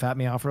 You can fap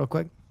me off real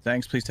quick.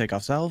 Thanks. Please take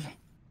off salve.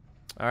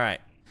 All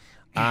right.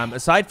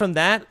 Aside from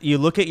that, you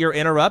look at your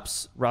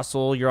interrupts.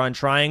 Russell, you're on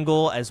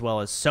triangle, as well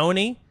as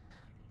Sony.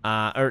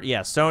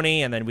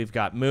 Sony, and then we've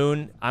got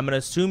Moon. I'm going to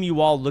assume you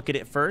all look at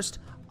it first.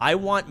 I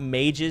want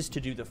mages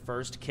to do the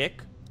first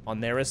kick on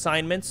their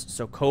assignments.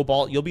 So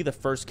Cobalt, you'll be the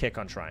first kick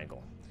on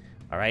triangle.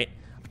 All right?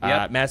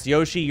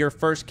 Masayoshi, your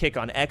first kick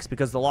on X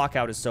because the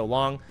lockout is so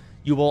long.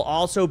 You will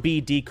also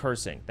be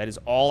decursing. That is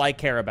all I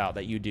care about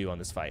that you do on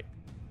this fight.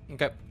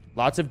 Okay.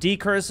 Lots of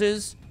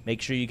decurses.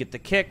 Make sure you get the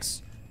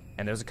kicks.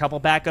 And there's a couple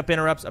backup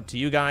interrupts. Up to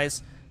you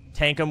guys.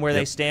 Tank them where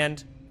they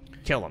stand.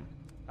 Kill them.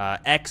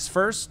 X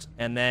first,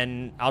 and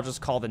then I'll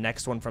just call the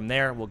next one from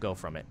there. We'll go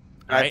from it.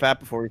 All right, fap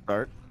before we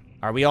start.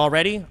 Are we all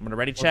ready? I'm going to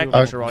ready check.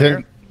 Make sure we're all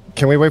here.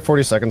 Can we wait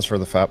 40 seconds for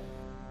the fap?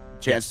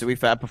 Chance, do we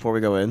fap before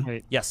we go in?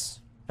 Wait, yes.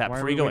 Fap why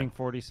before are we we go waiting in.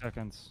 40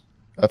 seconds?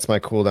 That's my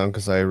cooldown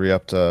because I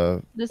re-upped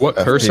What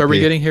curse are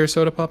we getting here,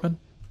 Sodapoppin?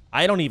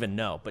 I don't even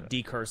know, but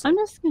decurse. I'm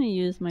just going to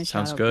use my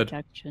Sounds shadow good.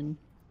 protection.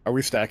 Are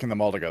we stacking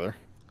them all together?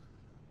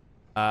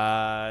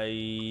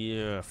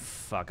 Yeah,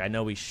 fuck. I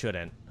know we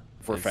shouldn't.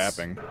 If we're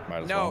fapping,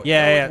 might as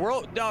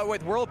well.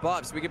 With world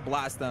buffs, we could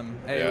blast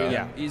them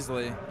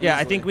easily. Yeah,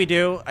 I think we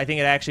do. I think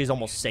it actually is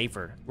almost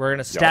safer. We're going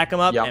to stack them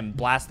up and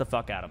blast the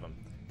fuck out of them.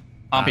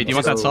 Pompey, do you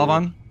want that solve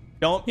on?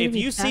 Don't. If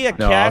you see a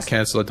No, I'll cast,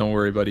 cancel it. Don't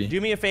worry, buddy. do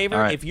me a favor.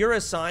 All right. If you're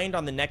assigned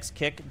on the next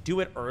kick,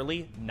 do it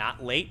early,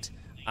 not late.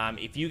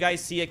 If you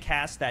guys see a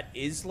cast that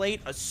is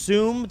late,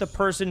 assume the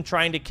person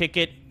trying to kick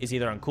it is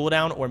either on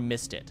cooldown or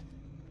missed it.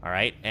 All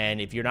right?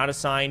 And if you're not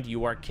assigned,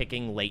 you are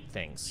kicking late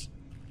things.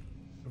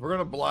 If we're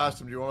gonna blast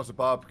them, do you want us to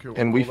pop?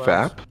 And we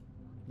fap?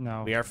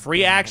 No. We are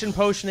free action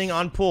potioning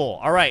on pull.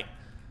 All right.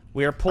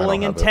 We are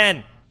pulling in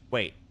 10.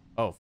 Wait.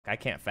 Oh, I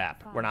can't fap.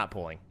 We're not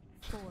pulling.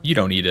 You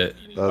don't need it.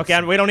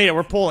 Okay, we don't need it.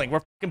 We're pulling.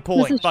 We're fucking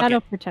pulling. This is Fuck shadow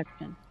it.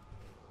 protection.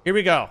 Here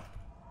we go.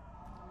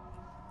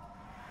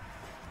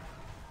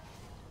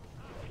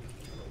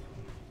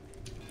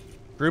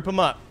 Group them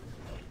up.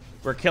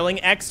 We're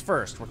killing X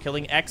first. We're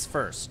killing X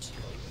first.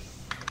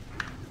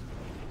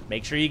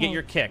 Make sure you get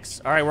your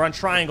kicks. All right, we're on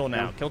triangle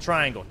now. Kill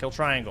triangle. Kill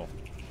triangle.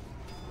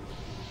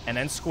 And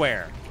then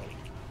square.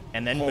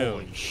 And then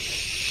moon.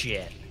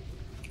 Shit.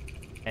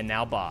 And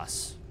now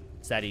boss.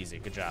 It's that easy.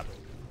 Good job.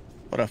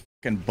 What a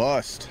fucking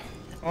bust.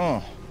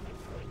 Oh.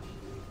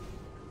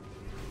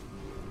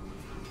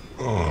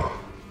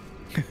 Oh.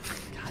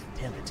 God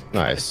damn it.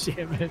 Nice. God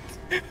damn it.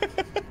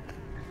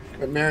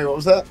 Wait, Mary, what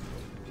was that?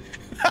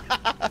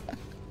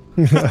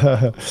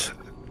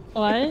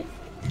 What?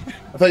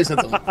 I thought you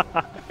said something.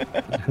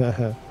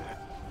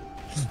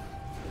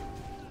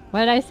 What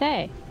did I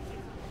say?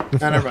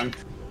 Nah, never mind.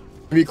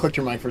 Maybe you clicked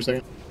your mic for a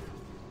second.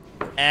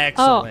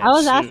 Excellent. Oh, I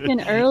was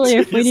asking earlier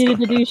if we needed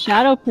to do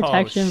shadow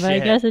protection, but I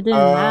guess it didn't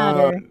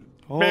matter.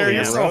 Mary,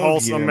 you're so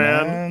wholesome,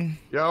 man.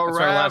 Yo,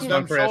 Rav,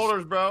 them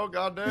shoulders, bro.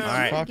 Goddamn. All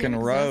right. Fucking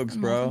rogues,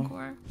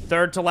 bro.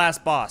 Third to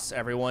last boss,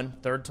 everyone.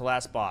 Third to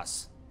last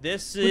boss.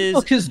 This What the is...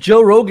 fuck is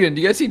Joe Rogan?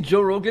 Do you guys see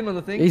Joe Rogan on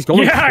the thing? He's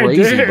going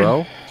crazy, I did.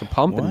 bro. It's a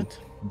pumping.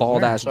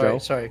 Bald ass Joe.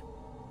 Sorry.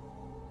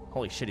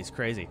 Holy shit, he's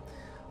crazy.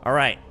 All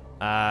right.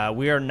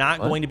 We are not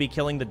going to be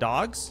killing the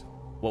dogs.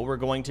 What we're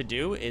going to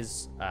do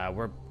is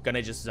we're going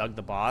to just zug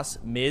the boss.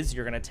 Miz,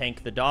 you're going to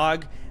tank the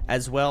dog,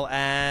 as well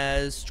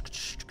as...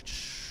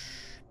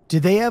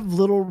 Did they have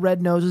little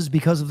red noses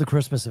because of the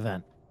Christmas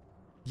event?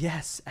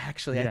 Yes,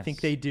 actually, I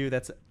think they do.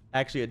 That's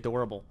actually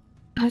adorable.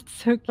 That's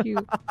so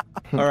cute.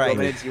 All right.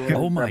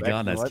 Oh my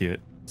god, that's cute.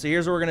 So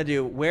here's what we're going to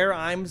do. Where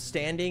I'm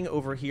standing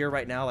over here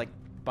right now, like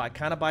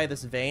kind of by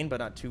this vein, but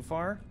not too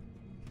far,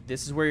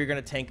 this is where you're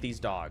going to tank these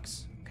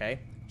dogs, okay?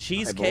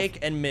 Cheesecake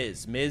and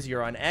Miz. Miz,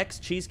 you're on X.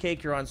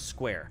 Cheesecake, you're on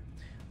square.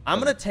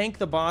 I'm going to tank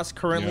the boss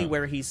currently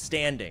where he's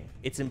standing.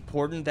 It's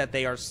important that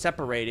they are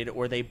separated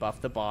or they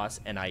buff the boss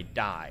and I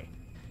die.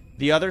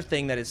 The other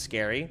thing that is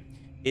scary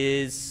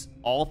is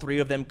all three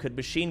of them could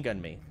machine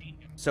gun me.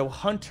 So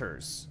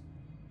hunters,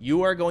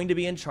 you are going to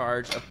be in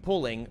charge of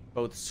pulling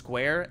both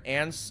square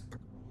and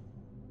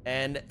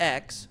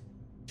X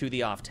to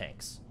the off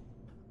tanks.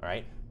 All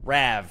right.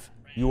 Rav,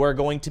 you are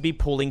going to be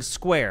pulling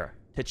square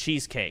to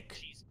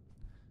Cheesecake.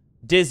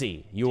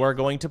 Dizzy, you are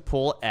going to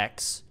pull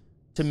X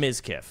to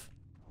Mizkif.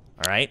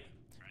 All right.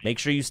 Make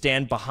sure you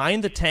stand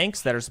behind the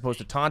tanks that are supposed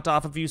to taunt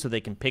off of you so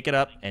they can pick it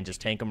up and just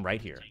tank them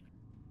right here.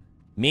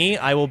 Me,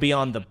 I will be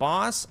on the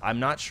boss. I'm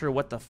not sure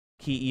what the f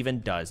he even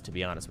does, to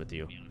be honest with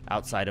you,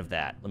 outside of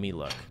that. Let me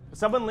look.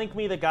 Someone link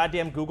me the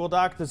goddamn Google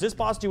Doc. Does this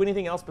boss do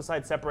anything else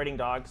besides separating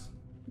dogs?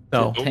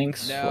 No.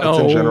 Tanks. No,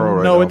 in general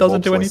right no, now, it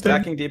doesn't do Volkswagen. anything.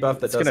 Stacking debuff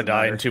that It's gonna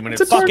die in 2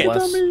 minutes. Fuck it.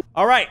 less.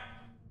 All right.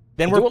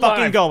 Then we're Do it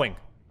fucking live. going.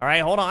 All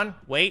right, hold on.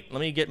 Wait, let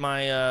me get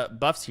my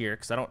buffs here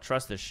because I don't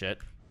trust this shit.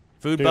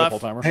 Food Do it, buff.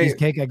 full-timer. Hey,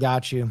 Cheesecake, I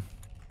got you.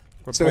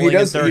 We're so pulling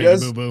in 30.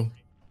 Boo boo.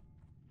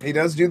 he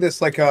does do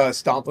this like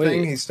stomp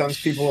thing. He stuns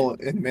people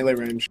in melee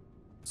range.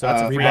 So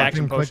that's a free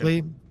action potion.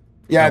 quickly.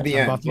 Yeah, at the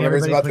end. buffing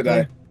Whoever's about to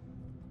everybody die.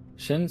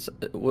 Shin's,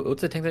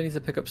 what's the tank that needs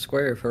to pick up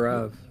square for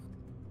Rav?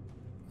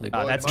 Like,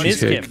 That's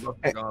Cheesecake.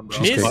 Mizkip.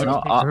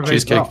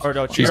 Cheesecake. Or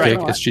no, Cheesecake.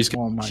 right. It's cheesecake.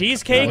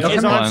 Cheesecake Oh,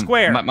 is come on on.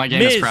 square. My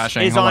game is Miz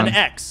crashing. is Hold on on.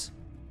 X.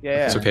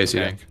 Yeah. It's okay,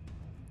 seating.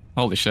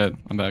 Holy shit,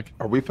 I'm back.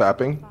 Are we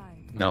fapping?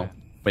 No,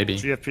 maybe.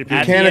 GFPP.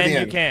 At the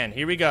end, you can.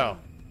 Here we go.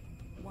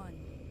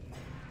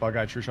 Bug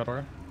guy, true shot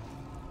aura.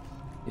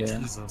 Yeah.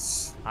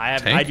 Jesus.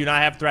 I do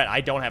not have threat.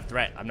 I don't have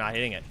threat. I'm not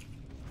hitting it.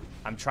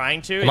 I'm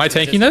trying to. Am I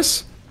tanking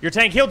this? You're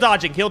tank. Heal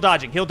dodging. Heal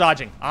dodging. Heal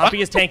dodging.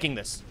 Ampi is tanking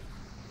this.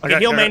 Okay,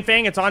 heal main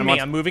fang. It's on me.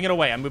 I'm moving it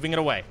away. I'm moving it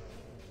away.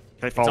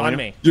 Okay, it's on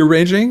me. You're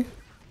ranging?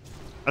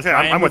 Okay,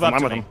 I'm with him.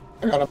 I'm with him.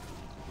 I got him.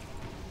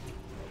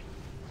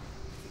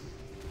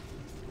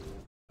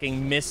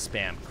 Fucking miss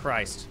spam.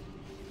 Christ.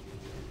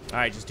 All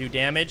right, just do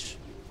damage.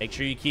 Make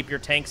sure you keep your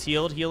tanks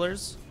healed,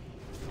 healers.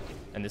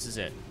 And this is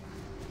it.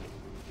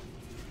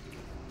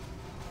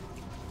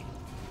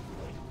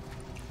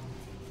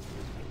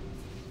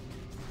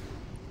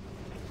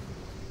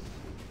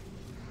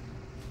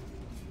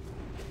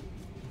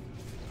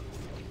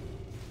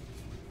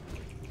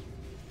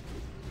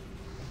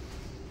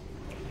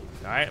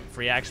 All right,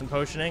 free action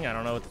potioning. I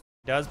don't know what the f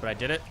it does, but I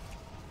did it.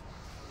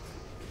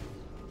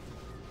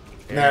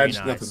 Nah,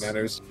 just nothing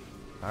matters.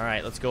 All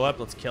right, let's go up.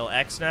 Let's kill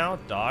X now.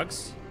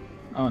 Dogs.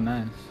 Oh,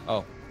 nice.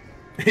 Oh.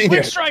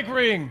 Quick strike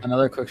ring.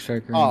 Another quick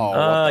strike ring.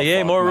 Oh,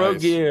 yeah, more rogue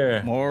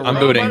gear. I'm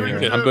booting.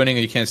 I'm booting.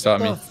 You can't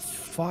stop me.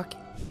 Fuck.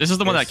 This is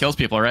the one that kills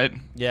people, right?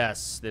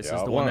 Yes, this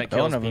is the one that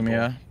kills people.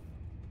 Yeah.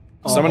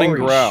 Summoning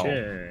growl.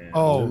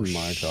 Oh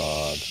my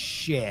god.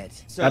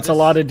 Shit. So that's a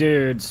lot of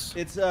dudes.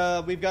 It's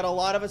we've got a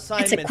lot of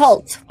assignments. It's a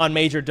cult. On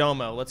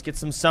Majordomo. Let's get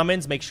some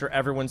summons. Make sure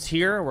everyone's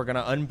here. We're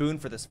gonna unboon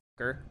for this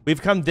fucker.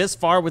 We've come this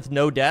far with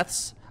no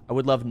deaths. I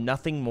would love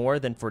nothing more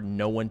than for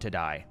no one to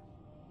die.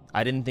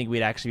 I didn't think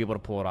we'd actually be able to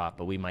pull it off,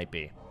 but we might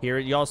be. Here,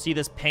 y'all see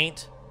this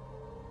paint?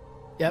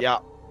 Yep. Yeah.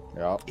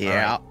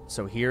 Yeah. Right,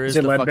 so here is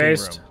it the fucking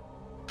lead-based? room.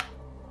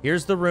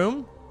 Here's the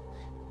room,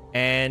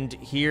 and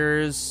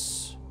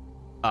here's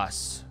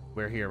us.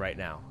 We're here right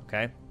now,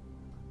 okay?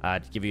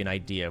 To give you an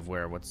idea of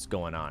what's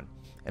going on.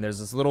 And there's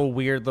this little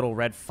weird little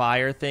red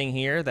fire thing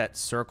here, that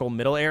circle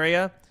middle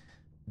area.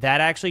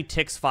 That actually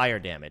ticks fire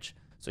damage.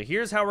 So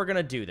here's how we're going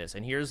to do this,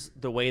 and here's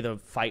the way the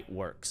fight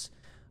works.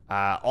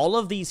 All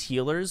of these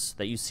healers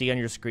that you see on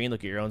your screen,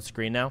 look at your own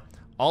screen now,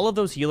 all of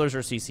those healers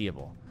are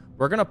CCable.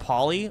 We're going to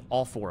poly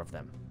all 4 of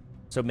them.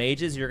 So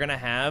mages, you're going to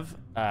have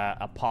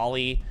a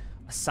poly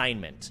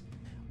assignment.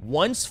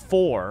 Once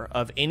 4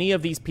 of any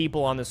of these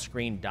people on the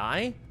screen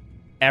die,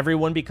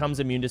 everyone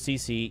becomes immune to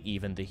CC,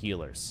 even the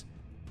healers.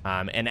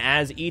 And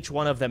as each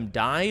one of them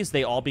dies,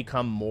 they all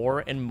become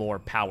more and more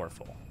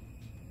powerful.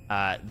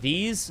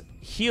 These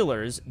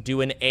healers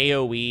do an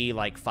AoE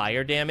like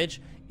fire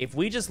damage. If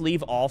we just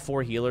leave all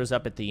 4 healers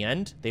up at the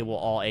end, they will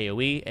all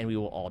AoE and we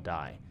will all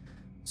die.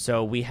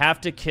 So we have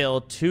to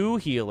kill 2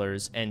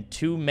 healers and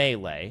 2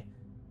 melee,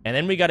 and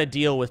then we got to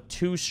deal with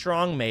 2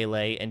 strong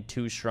melee and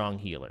 2 strong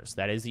healers.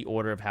 That is the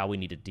order of how we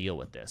need to deal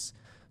with this.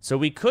 So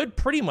we could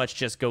pretty much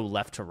just go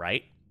left to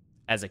right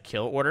as a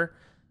kill order.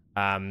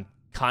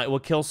 We'll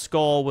kill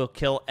Skull, we'll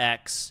kill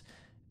X,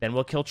 then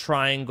we'll kill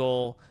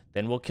Triangle,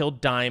 then we'll kill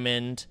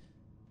Diamond,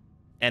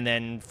 and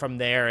then from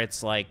there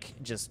it's like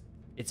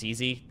it's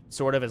easy,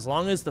 sort of, as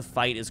long as the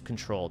fight is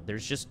controlled.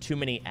 There's just too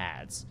many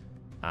ads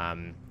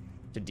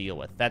to deal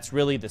with. That's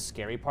really the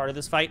scary part of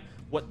this fight.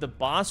 What the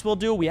boss will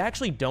do, we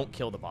actually don't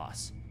kill the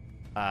boss.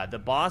 The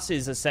boss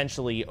is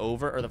essentially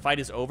over, or the fight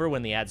is over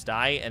when the ads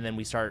die, and then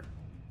we start,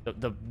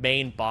 the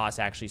main boss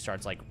actually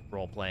starts like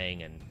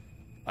role-playing and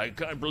I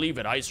can't believe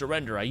it, I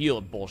surrender, I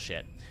yield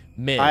bullshit.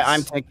 Miz,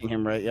 I'm tanking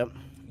him, right? Yep.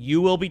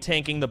 You will be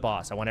tanking the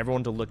boss. I want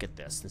everyone to look at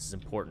this. This is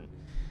important.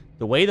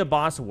 The way the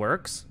boss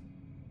works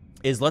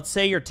is, let's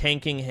say you're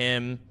tanking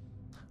him,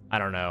 I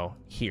don't know,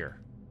 here,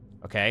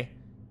 okay?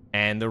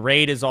 And the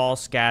raid is all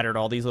scattered.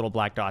 All these little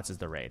black dots is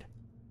the raid.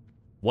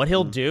 What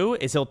he'll do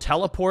is he'll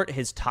teleport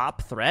his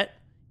top threat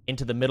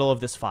into the middle of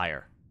this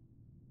fire,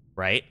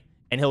 right?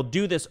 And he'll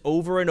do this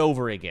over and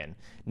over again.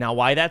 Now,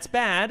 why that's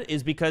bad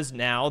is because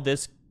now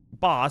this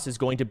boss is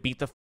going to beat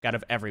the fuck out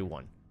of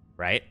everyone,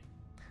 right?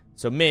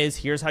 So, Miz,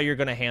 here's how you're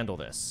going to handle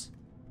this.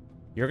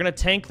 You're going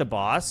to tank the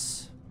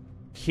boss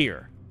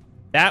here.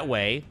 That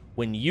way,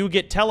 when you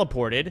get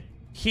teleported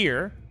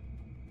here,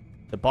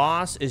 the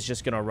boss is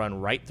just going to run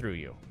right through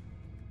you.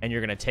 And you're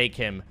going to take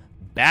him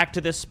back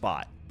to this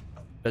spot.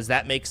 Does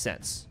that make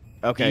sense?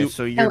 Okay,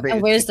 so you're...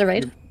 And where's the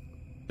raid?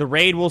 The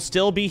raid will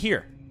still be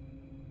here.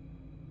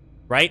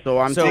 Right? So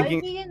I'm taking...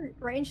 Are we in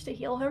range to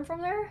heal him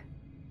from there?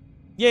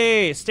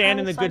 Yeah. Stand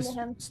in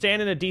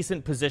a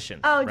decent position.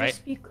 Oh, right?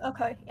 just be...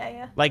 Okay,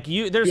 yeah. Like,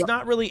 there's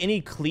not really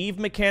any cleave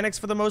mechanics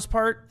for the most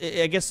part.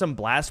 I guess some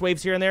blast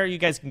waves here and there. You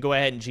guys can go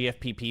ahead and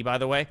GFPP, by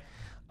the way.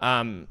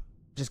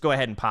 Just go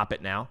ahead and pop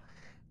it now.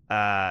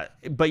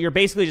 But you're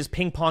basically just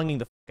ping-ponging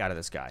the fuck out of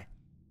this guy.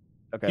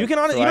 Okay. You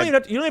don't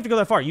have to go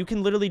that far. You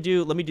can literally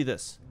do... Let me do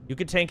this. You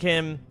could tank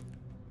him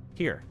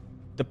here.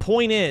 The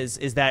point is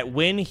that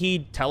when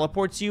he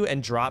teleports you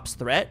and drops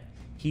threat,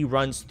 he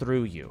runs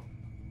through you.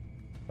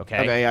 Okay?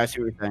 Okay, yeah, I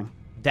see what you're saying.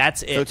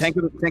 That's it. So tank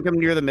him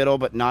near the middle,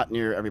 but not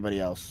near everybody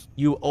else.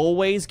 You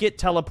always get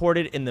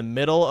teleported in the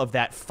middle of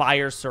that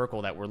fire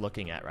circle that we're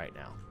looking at right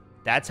now.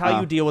 That's how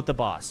you deal with the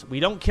boss. We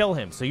don't kill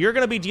him, so you're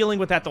going to be dealing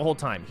with that the whole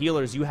time.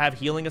 Healers, you have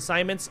healing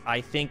assignments.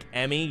 I think,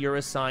 Emmy, you're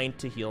assigned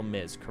to heal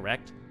Miz,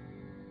 correct?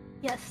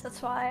 Yes,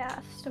 that's why I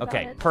asked about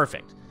Okay, it.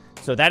 perfect.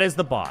 So that is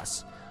the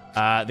boss.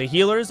 The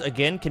healers,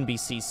 again, can be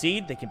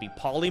CC'd. They can be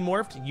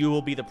polymorphed. You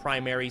will be the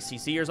primary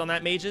CC'ers on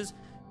that mages.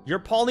 Your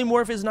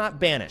polymorph is not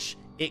banish.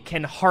 It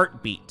can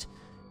heartbeat.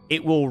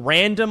 It will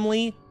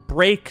randomly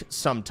break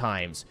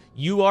sometimes.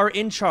 You are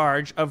in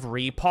charge of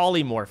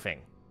re-polymorphing.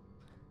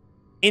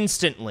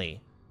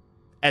 Instantly.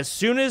 As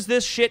soon as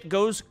this shit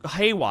goes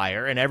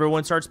haywire and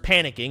everyone starts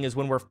panicking is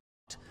when we're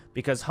f***ed.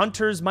 Because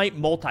hunters might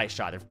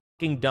multi-shot. They're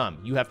f***ing dumb.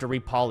 You have to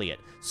re-poly it.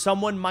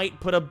 Someone might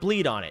put a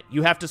bleed on it.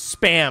 You have to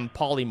spam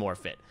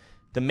polymorph it.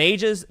 The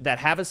mages that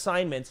have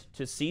assignments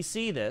to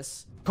CC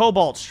this,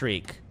 Cobalt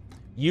Streak,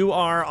 you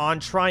are on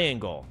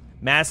Triangle.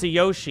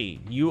 Masayoshi,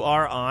 you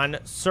are on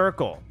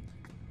Circle.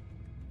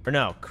 Or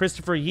no,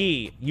 Christopher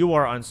Yee, you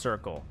are on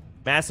Circle.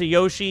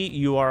 Masayoshi,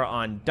 you are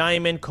on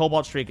Diamond.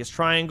 Cobalt Streak is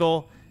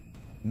Triangle.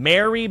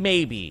 Mary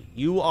Maybe,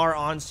 you are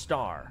on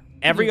Star.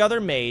 Every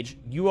other mage,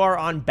 you are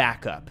on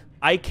Backup.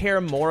 I care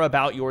more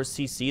about your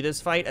CC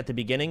this fight at the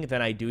beginning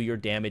than I do your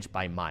damage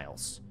by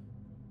miles.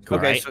 Cool.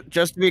 Okay, so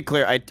just to be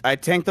clear, I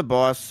tanked the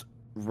boss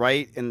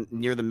right in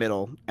near the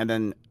middle, and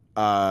then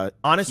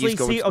honestly,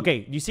 see,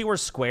 okay, you see where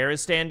square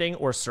is standing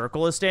or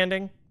circle is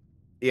standing?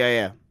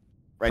 Yeah.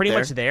 Right pretty there.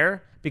 much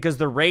there, because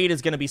the raid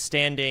is going to be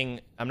standing,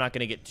 I'm not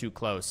going to get too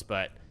close,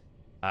 but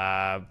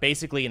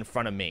basically in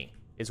front of me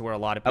is where a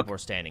lot of people are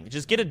standing.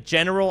 Just get a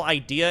general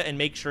idea and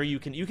make sure you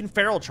can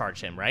feral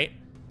charge him, right?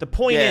 The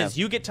point is,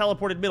 you get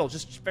teleported middle,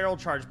 just feral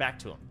charge back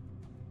to him.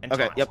 And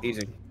okay, taunt. yep,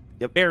 easy.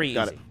 Yep, very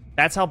easy.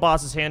 That's how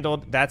boss is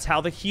handled. That's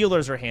how the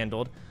healers are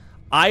handled.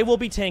 I will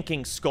be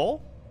tanking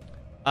Skull.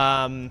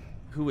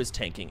 Who is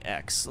tanking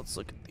X? Let's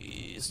look at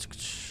these.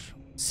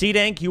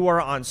 Seedank, you are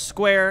on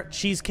Square.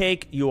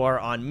 Cheesecake, you are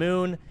on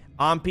Moon.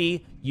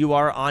 Ompi, you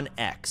are on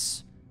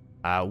X.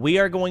 We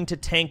are going to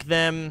tank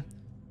them.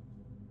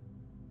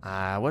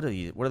 What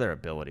are their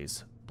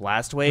abilities?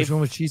 Blast Wave. Which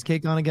one was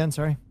Cheesecake on again?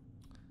 Sorry.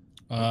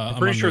 I'm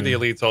pretty sure the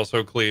elites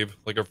also cleave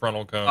like a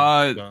frontal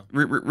cone.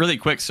 Really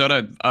quick,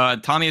 Soda.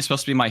 Tommy is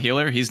supposed to be my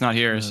healer. He's not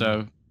here,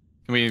 so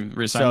can we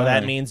reassign? So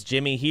that means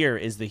Jimmy here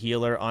is the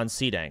healer on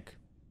Seedank.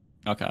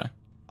 Okay.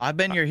 I've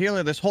been your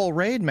healer this whole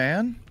raid,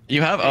 man.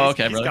 You have? Oh,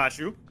 okay, He's brother. got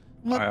you.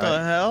 What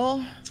the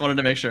hell? Just wanted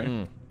to make sure.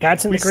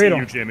 Cats in the We cradle.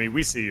 see you, Jimmy.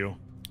 We see you.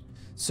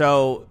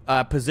 So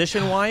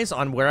position-wise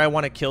on where I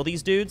want to kill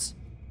these dudes,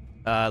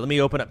 let me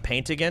open up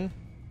Paint again.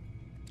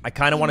 I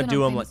kind of want to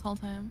do them like. This whole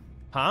time.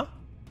 Huh?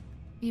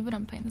 You've been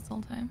on Paint this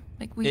whole time.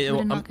 Like we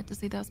did not get to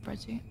see that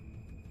spreadsheet.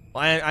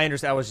 Well, I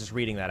understand. I was just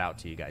reading that out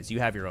to you guys. You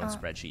have your own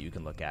spreadsheet you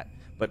can look at.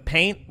 But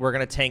Paint, we're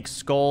going to tank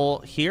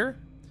Skull here.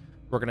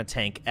 We're going to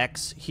tank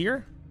X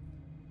here.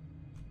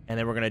 And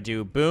then we're going to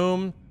do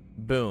boom,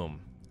 boom.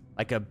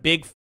 Like a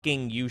big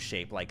fucking U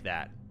shape like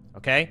that.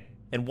 Okay?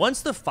 And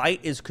once the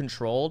fight is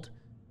controlled,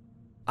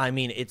 I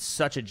mean, it's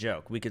such a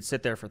joke. We could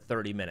sit there for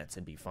 30 minutes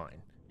and be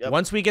fine. Yep.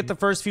 Once we get the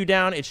first few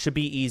down, it should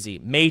be easy.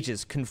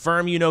 Mages,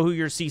 confirm you know who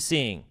you're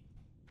CCing.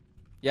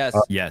 Yes.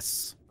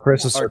 Yes.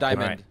 Chris is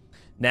Diamond. Right.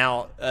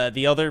 Now,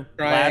 the other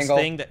last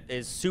thing that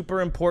is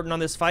super important on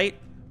this fight,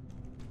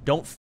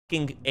 don't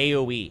fucking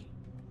AoE.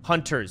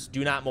 Hunters,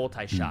 do not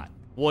multi-shot.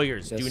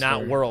 Warriors, do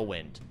not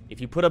whirlwind. If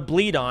you put a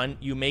bleed on,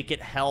 you make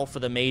it hell for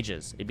the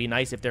mages. It'd be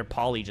nice if their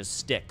poly just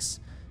sticks.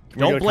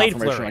 Don't blade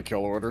flurry. A kill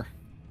order.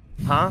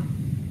 Huh?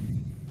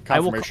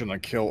 Confirmation on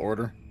kill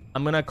order.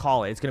 I'm gonna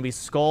call it. It's gonna be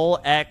Skull,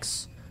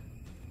 X,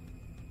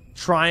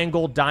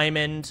 Triangle,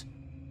 Diamond,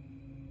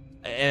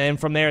 and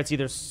from there it's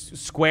either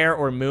Square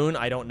or Moon.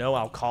 I don't know.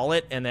 I'll call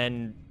it, and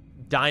then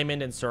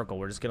Diamond and Circle.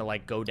 We're just gonna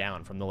like go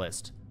down from the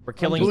list. We're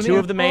killing 2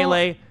 of the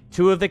melee,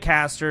 2 of the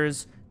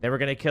casters. Then we're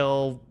gonna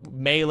kill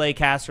melee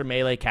caster,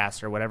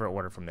 whatever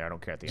order from there. I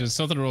don't care at the end. Just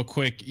something real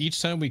quick.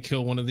 Each time we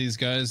kill one of these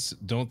guys,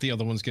 don't the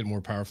other ones get more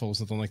powerful or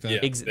something like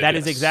that? Yeah, that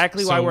is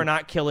exactly why we're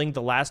not killing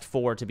the last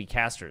 4 to be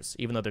casters,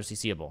 even though they're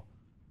CCable.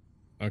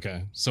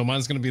 Okay, so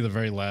mine's gonna be the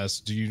very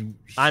last. Do you?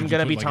 I'm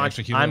gonna be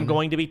taunting. I'm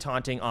going to be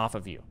taunting off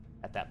of you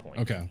at that point.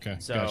 Okay.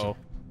 So gotcha.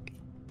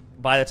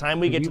 by the time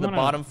we get to the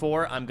bottom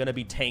 4, I'm gonna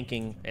be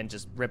tanking and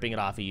just ripping it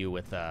off of you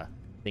with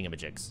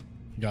thingamajigs.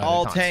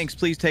 All tanks,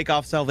 please take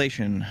off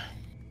salvation.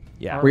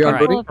 Yeah. We are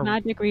full of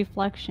magic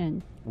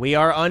reflection. We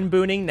are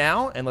unbooning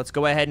now, and let's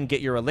go ahead and get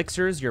your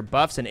elixirs, your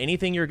buffs, and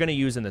anything you're going to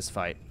use in this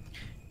fight.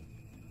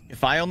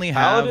 If I only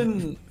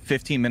have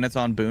 15 minutes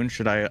on boon,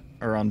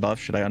 or on buff,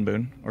 should I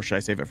unboon, or should I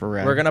save it for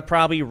Rag? We're gonna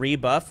probably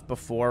rebuff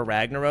before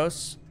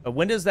Ragnaros.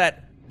 When does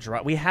that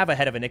drop? We have a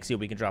head of Onyxia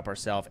we can drop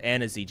ourselves,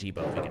 and a ZG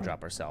both we can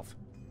drop ourselves.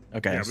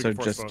 Okay, Yeah, so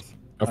just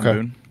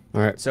unboon.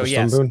 All right. So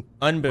yes,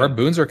 unboon. Our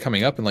boons are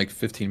coming up in like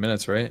 15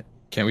 minutes, right?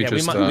 Can't we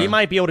just? We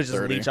might be able to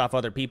just leech off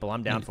other people.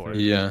 I'm down for it.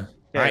 Yeah.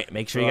 All right,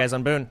 make sure you guys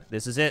unboon.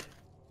 This is it.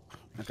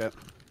 Okay.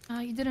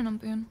 You didn't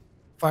unboon.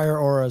 Fire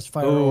auras.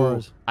 Fire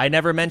auras. I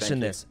never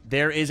mentioned this.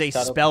 There is a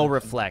spell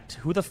reflect.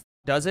 Who the f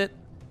does it?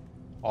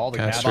 All the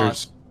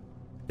casters.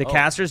 The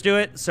casters do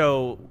it.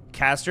 So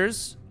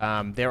casters,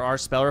 there are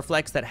spell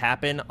reflects that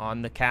happen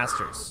on the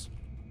casters.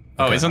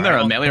 Oh, isn't there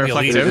a melee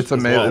reflect too? It's a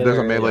melee. There's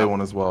a melee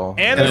one as well.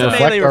 And there's a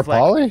melee reflect.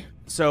 Poly?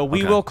 So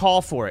we will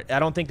call for it. I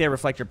don't think they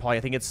reflect your poly.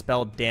 I think it's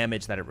spell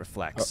damage that it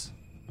reflects.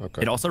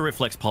 Okay. It also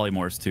reflects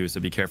polymorphs too, so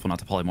be careful not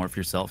to polymorph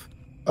yourself.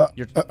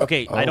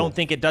 Okay, I don't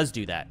think it does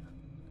do that.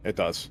 It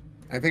does.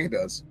 I think it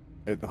does.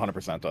 It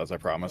 100% does. I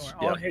promise.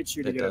 I'll hit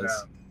you to get it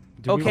out.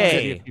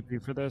 Okay.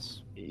 PP for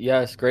this?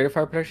 Yes, greater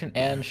fire protection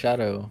and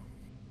shadow.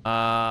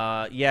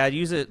 Yeah,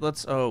 use it.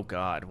 Let's. Oh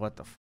God, what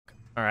the fuck?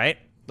 All right,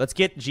 let's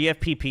get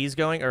GFPPs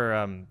going or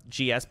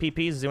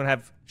GSPPs. Does anyone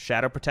have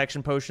shadow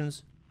protection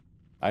potions?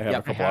 I have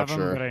a couple. I have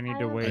them, but I need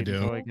to wait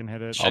until I can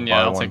hit it.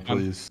 I'll take one,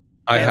 please.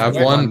 I have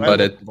one, but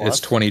it's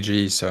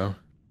 20G, so.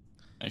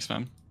 Thanks,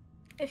 man.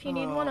 If you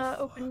need one to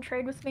open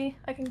trade with me,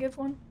 I can give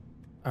one.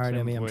 All right,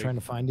 Emmy, I'm trying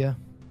to find you.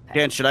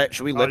 Dan,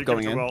 should we live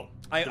going in?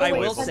 I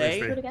will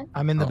say,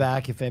 I'm in the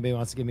back if anybody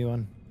wants to give me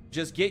one.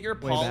 just get your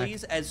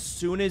polys as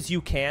soon as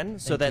you can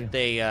so that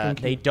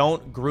they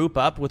don't group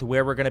up with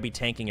where we're going to be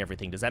tanking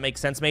everything. Does that make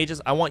sense,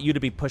 mages? I want you to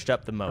be pushed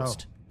up the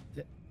most.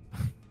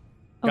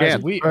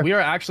 Guys, we are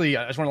actually,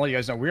 I just want to let you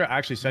guys know, we are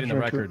actually setting the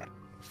record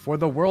for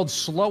the world's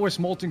slowest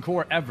molten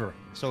core ever.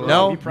 So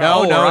no,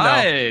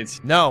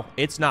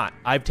 it's not.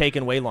 I've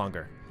taken way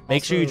longer.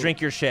 Make sure you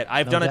drink your shit.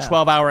 I've done a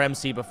 12-hour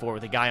MC before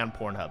with a guy on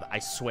Pornhub. I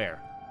swear.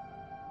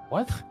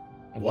 What?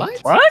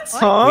 What?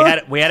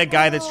 Huh? We had a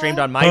guy that streamed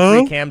on my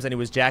free cams and he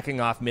was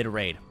jacking off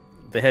mid-raid.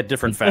 They had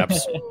different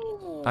faps.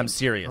 I'm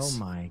serious. Oh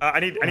my. I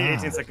need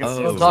 18 seconds.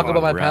 Let's talk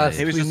about my past.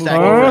 He was just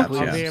stacking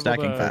faps. Yeah,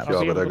 stacking faps.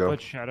 I'll be able to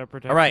put shadow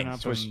protection all right.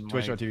 up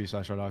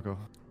Twitch.tv/Rodako.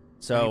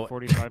 So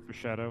 45 for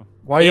shadow.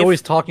 Why are you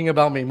always talking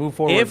about me? Move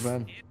forward,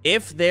 man.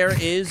 If there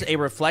is a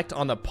reflect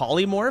on the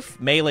polymorph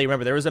melee,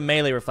 remember there was a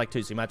melee reflect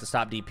too, so you might have to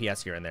stop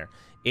DPS here and there.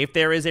 If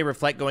there is a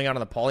reflect going on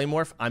the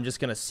polymorph, I'm just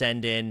gonna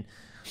send in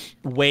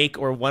Wake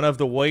or one of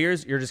the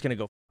warriors. You're just gonna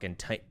go fucking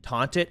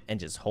taunt it and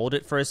just hold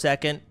it for a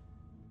second,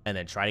 and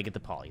then try to get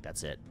the poly.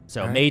 That's it.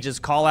 So mages,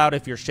 call out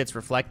if your shit's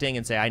reflecting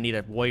and say I need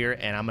a warrior,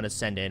 and I'm gonna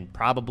send in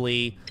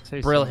probably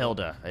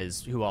Brillhilda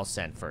is who I'll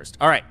send first.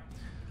 All right.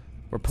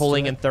 We're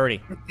pulling in 30.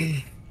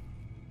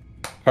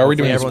 How are we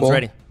doing? Everyone's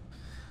ready.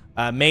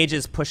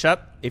 Mages, push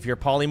up. If you're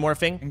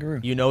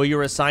polymorphing, you know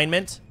your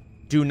assignment.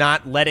 Do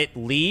not let it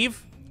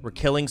leave. We're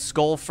killing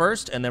Skull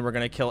first, and then we're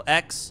going to kill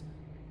X,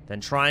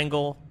 then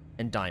Triangle,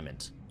 and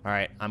Diamond. All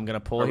right, I'm going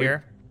to pull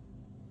here.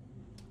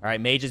 All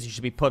right, mages, you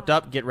should be put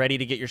up. Get ready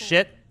to get your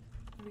shit.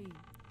 3,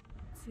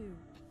 2,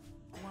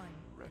 1.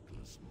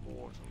 Reckless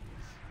mortals.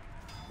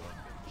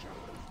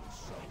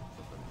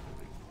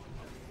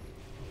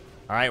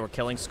 All right, we're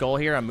killing Skull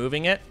here. I'm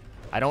moving it.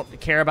 I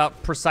don't care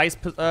about precise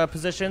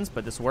positions,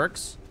 but this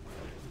works.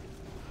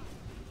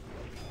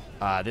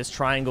 This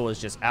triangle is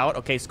just out.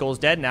 Okay, Skull's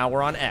dead. Now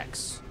we're on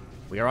X.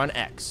 We are on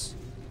X.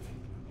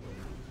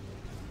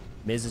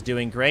 Miz is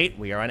doing great.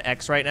 We are on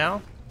X right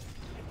now.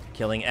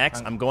 Killing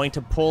X. I'm going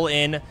to pull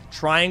in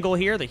Triangle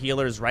here. The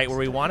healer is right where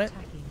we want it.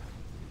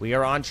 We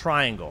are on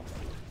Triangle.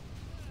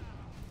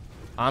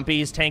 Ompy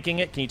is tanking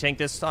it. Can you tank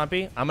this,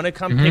 Ompy? I'm going to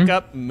come pick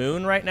up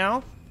Moon right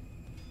now.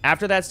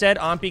 After that's dead,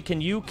 Ompy,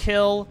 can you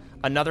kill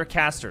another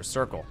caster?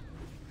 Circle.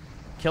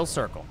 Kill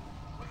Circle.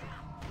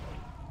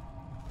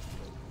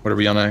 What are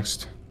we on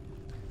next?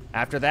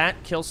 After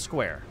that, kill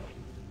Square.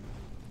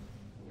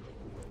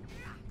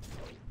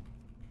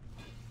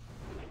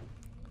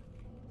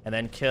 And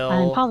then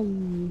kill...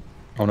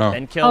 Oh no.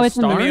 Then kill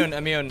Star.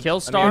 Immune. Kill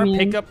Star.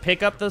 Immune.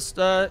 Pick up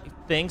the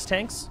things,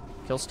 tanks.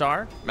 Kill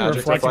Star.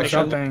 Magic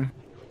something.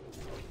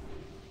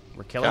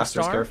 We're killing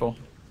Caster's Star. careful.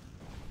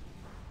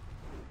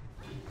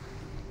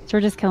 So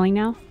we're just killing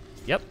now?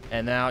 Yep.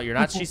 And now you're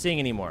not CCing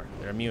anymore.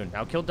 They're immune.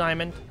 Now kill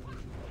Diamond.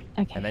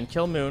 Okay. And then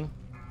kill Moon.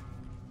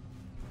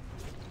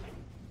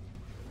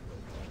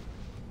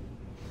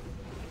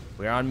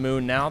 We're on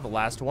Moon now, the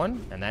last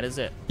one, and that is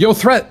it. Yo,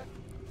 threat!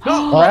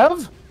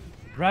 Rev?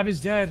 Rev is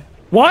dead.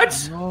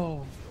 What?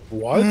 No.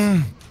 What?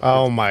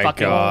 Oh my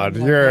god,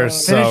 you're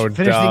so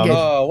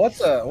dumb. What's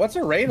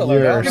a raid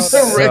alert? You're Just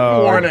a raid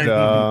warning.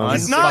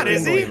 He's not,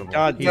 is he?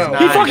 God, He's not.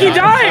 He fucking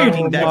died!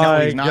 Oh No,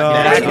 my he's not.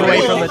 god. Back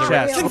away from the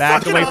chest.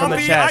 Back away from the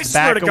chest.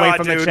 Back swear to away God,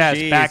 from the dude.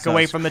 chest. Back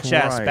away Jesus from the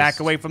chest. Christ. Back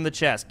away from the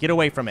chest. Get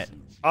away from it.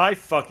 I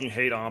fucking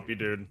hate Ompy,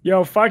 dude.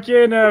 Yo,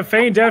 fucking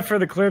feign death for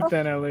the clip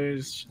then at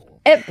least.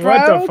 It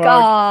What the broke. fuck?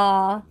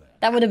 Aw.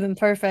 That would have been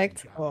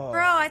perfect. Bro,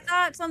 I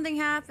thought something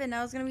happened.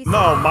 I was gonna be.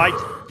 No, my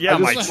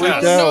chest.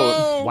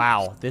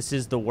 Wow, this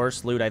is the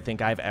worst loot I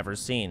think I've ever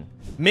seen.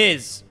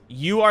 Miz,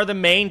 you are the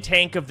main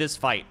tank of this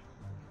fight.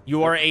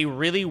 You are a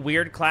really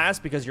weird class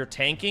because you're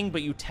tanking,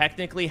 but you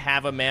technically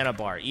have a mana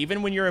bar.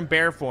 Even when you're in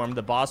bear form,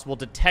 the boss will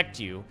detect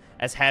you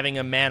as having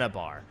a mana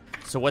bar.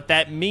 So what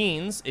that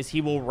means is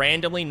he will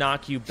randomly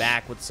knock you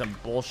back with some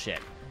bullshit.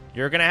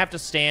 You're gonna have to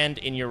stand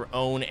in your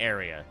own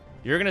area.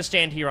 You're gonna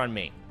stand here on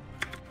me.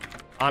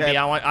 Ambi,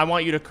 I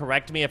want you to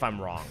correct me if I'm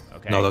wrong,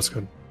 okay? No, that's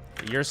good.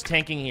 You're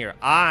tanking here.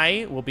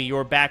 I will be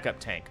your backup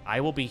tank.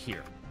 I will be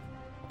here,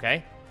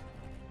 okay?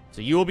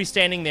 So you will be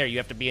standing there. You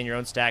have to be in your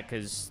own stack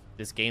because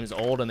this game's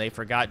old and they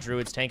forgot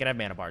Druid's tank and have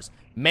mana bars.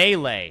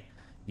 Melee,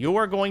 you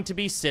are going to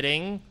be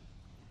sitting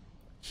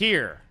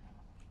here,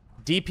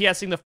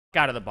 DPSing the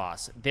out of the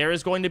boss. There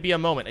is going to be a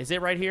moment. Is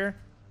it right here?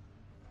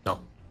 No.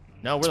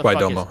 No, where It's the by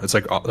fuck Domo. is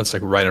it? It's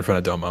like right in front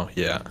of Domo.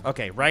 Yeah.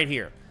 Okay, right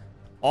here.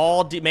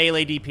 All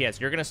melee DPS.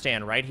 You're going to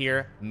stand right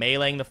here,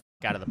 meleeing the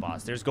out of the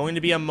boss. There's going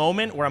to be a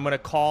moment where I'm going to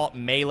call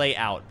melee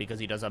out because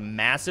he does a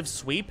massive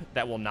sweep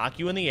that will knock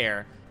you in the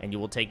air and you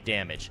will take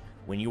damage.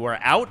 When you are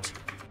out,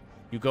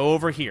 you go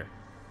over here.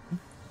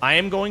 I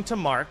am going to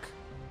mark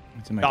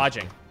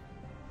dodging.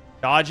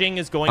 Dodging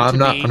is going to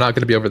be... I'm not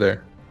going to be over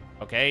there.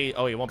 Okay.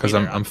 Oh, you won't be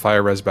there. Because I'm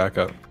fire res back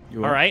up.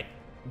 All right.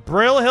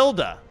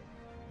 Brilhilda,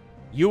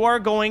 you are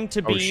going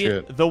to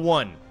be the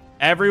one.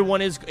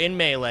 Everyone is in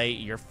melee.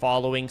 You're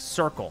following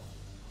circle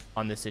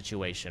on this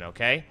situation,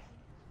 okay?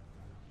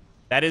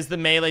 That is the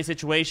melee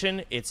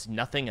situation. It's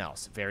nothing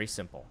else. Very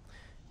simple.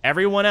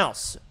 Everyone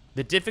else,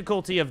 the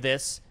difficulty of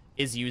this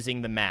is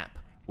using the map.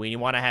 We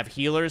want to have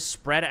healers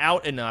spread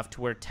out enough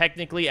to where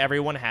technically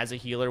everyone has a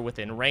healer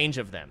within range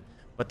of them.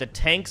 But the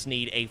tanks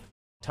need a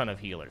ton of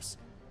healers.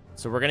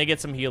 So we're going to get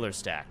some healer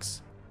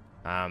stacks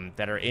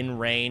that are in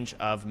range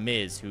of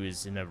Miz, who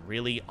is in a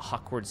really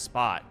awkward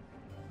spot.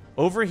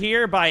 Over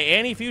here by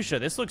Annie Fuchsia,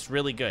 this looks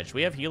really good. Should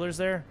we have healers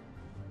there?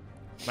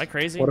 Am I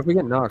crazy? What if we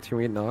get knocked? Can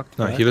we get knocked?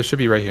 No, healers should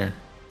be right here.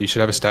 You should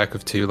have a stack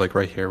of 2, like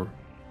right here.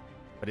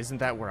 But isn't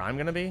that where I'm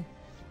going to be?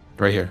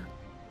 Right here.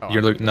 Oh,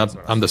 You're looking up.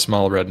 I'm the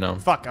small red gnome.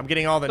 Fuck, I'm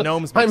getting all the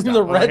gnomes I'm mixed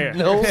the up. red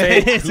gnome.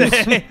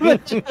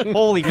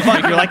 Holy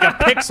fuck, you're like a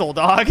pixel,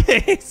 dog.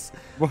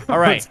 All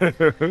right.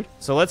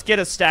 So let's get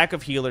a stack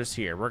of healers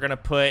here. We're going to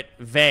put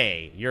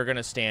Vey. You're going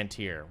to stand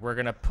here. We're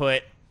going to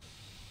put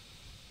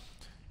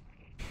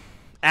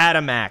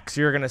Adamax.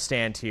 You're going to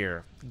stand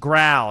here.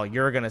 Growl.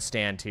 You're going to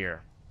stand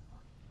here.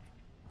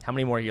 How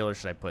many more healers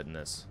should I put in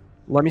this?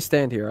 Let me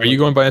stand here. Are you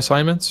going by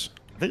assignments?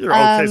 I think you're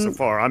okay so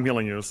far. I'm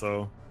healing you,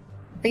 so...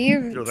 Are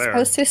you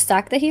supposed to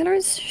stack the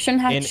healers?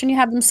 Shouldn't you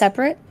have them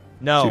separate?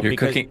 No, Dude,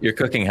 you're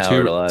cooking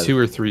Howard alive. 2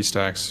 or 3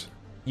 stacks.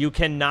 You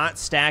cannot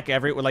stack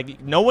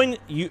like no one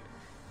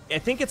I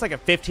think it's like a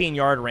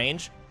 15-yard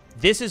range.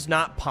 This is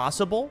not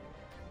possible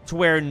to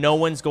where no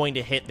one's going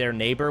to hit their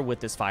neighbor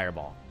with this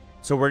fireball.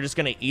 So we're just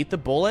going to eat the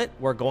bullet.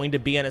 We're going to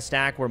be in a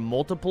stack where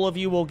multiple of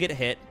you will get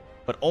hit,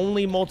 but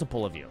only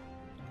multiple of you.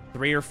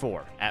 3 or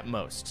 4 at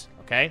most,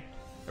 okay?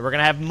 And we're going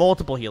to have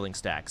multiple healing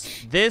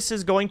stacks. This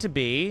is going to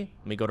be...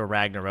 Let me go to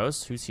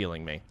Ragnaros. Who's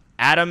healing me?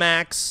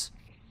 Adamax,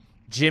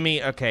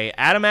 Jimmy. Okay,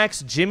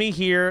 Adamax, Jimmy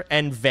here,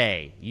 and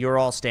Vey. You're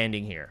all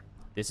standing here.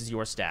 This is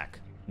your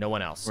stack. No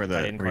one else. Where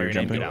you're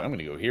jumping? I'm going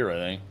to go here, I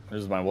think.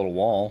 This is my little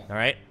wall. All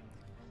right.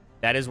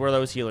 That is where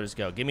those healers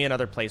go. Give me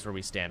another place where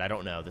we stand. I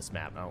don't know this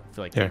map. I don't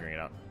feel like figuring it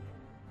out.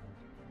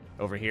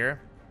 Over here.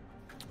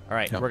 All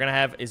right, we're going to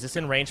have... Is this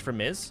in range for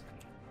Miz?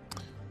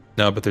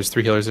 No, but there's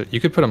 3 healers.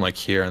 You could put them like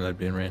here and that'd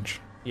be in range.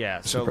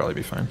 Yeah, This so should probably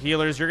be fine.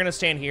 Healers, you're going to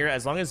stand here.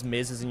 As long as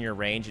Miz is in your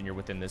range and you're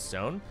within this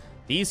zone,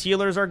 these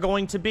healers are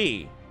going to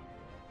be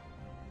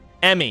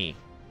Emmy.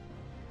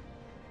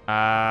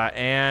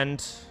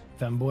 And...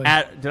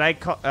 Femboy. Did I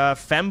call...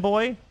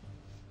 Femboy?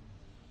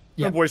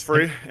 Yeah. Femboy's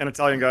free. An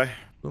Italian guy.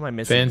 Who am I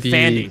missing?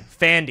 Fandy.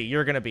 Fandy,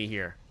 you're going to be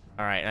here.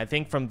 All right, and I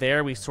think from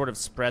there we sort of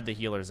spread the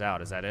healers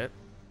out. Is that it?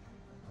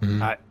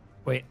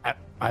 Wait, I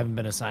haven't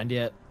been assigned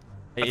yet.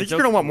 I think you're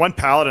going to want 1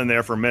 paladin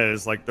there for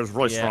Miz. Like, there's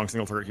really strong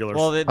single target healers.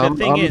 Well, the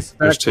thing is,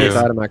 there's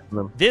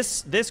 2.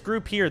 This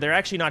group here, they're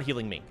actually not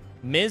healing me.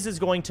 Miz is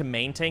going to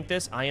main tank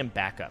this. I am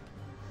backup.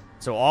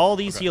 So all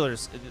these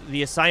healers,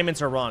 the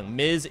assignments are wrong.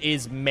 Miz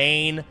is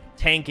main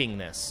tanking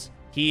this.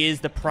 He is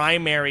the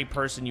primary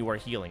person you are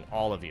healing,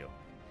 all of you.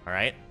 All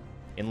right?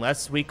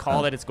 Unless we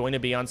call that it's going to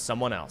be on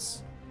someone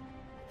else.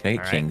 Okay,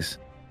 Kings.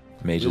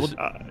 Mages.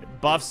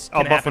 Buffs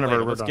can happen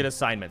later. Let's get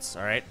assignments,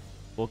 all right?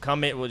 We'll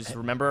come in, we'll just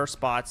remember our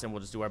spots, and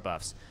we'll just do our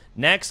buffs.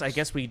 Next, I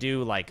guess we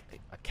do, like,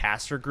 a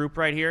caster group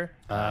right here.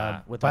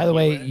 By the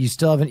way, you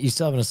still haven't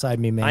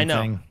assigned me main I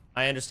know. thing.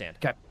 I understand.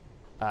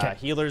 Okay.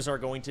 Healers are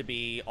going to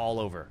be all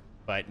over,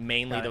 but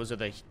mainly those are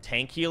the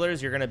tank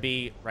healers. You're going to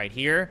be right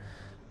here.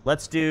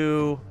 Let's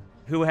do...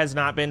 Who has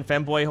not been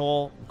Femboy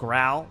Hole?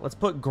 Growl. Let's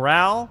put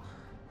Growl,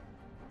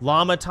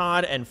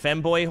 Lamatod, and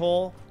Femboy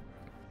Hole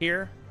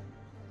here.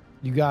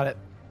 You got it.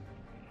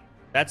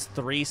 That's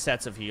 3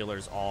 sets of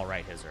healers all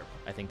right, Hizzer.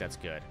 I think that's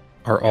good.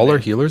 Are all our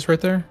healers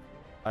right there?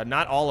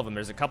 Not all of them.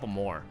 There's a couple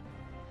more.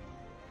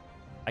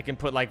 I can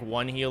put like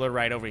 1 healer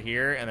right over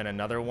here and then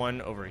another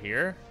one over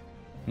here.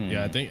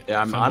 Yeah, I think.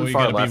 Yeah, I'm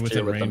far left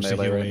here with the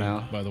melee right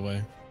now. By the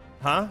way.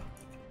 Huh?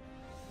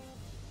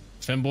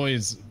 Femboy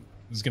is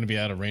going to be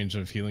out of range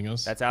of healing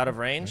us. That's out of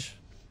range.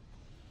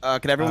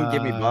 Can everyone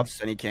give me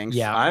buffs? Any kings?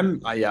 Yeah,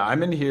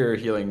 I'm in here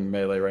healing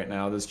melee right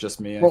now. This is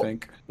just me, I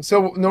think.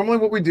 So normally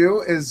what we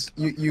do is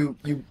you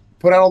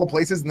put out all the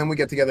places, and then we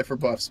get together for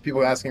buffs.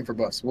 People asking for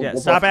buffs. We'll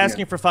stop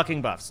asking for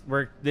fucking buffs.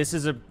 This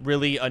is a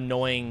really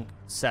annoying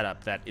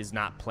setup that is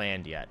not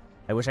planned yet.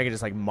 I wish I could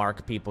just like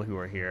mark people who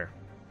are here.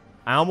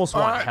 I almost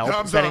want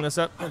help setting this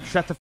up.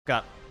 Shut the fuck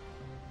up.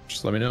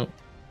 Just let me know.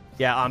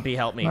 Yeah, Ompi,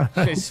 help me.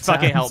 Just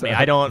fucking help me.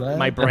 I don't.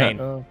 My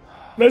brain.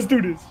 Let's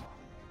do this.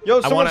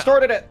 Yo, someone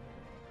started it.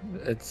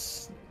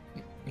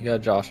 You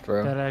got Josh,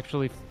 bro. That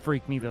actually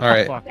freaked me the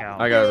fuck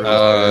out. I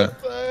got.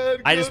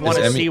 I just want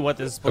to see what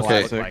this is supposed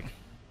to look like.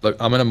 Look,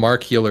 I'm gonna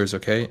mark healers,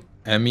 okay?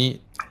 Emmy,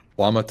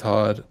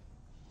 Wamatod,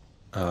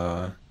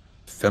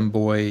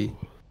 Femboy,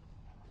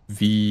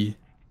 V.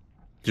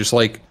 Just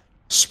like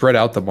spread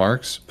out the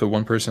marks. Put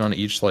one person on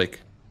each, like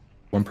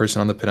one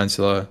person on the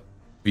peninsula.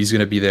 V's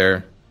gonna be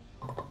there,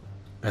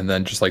 and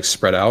then just like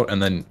spread out,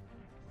 and then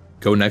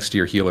go next to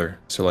your healer.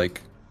 So like,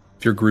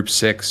 if you're group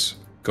 6,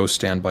 go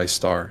stand by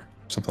Star,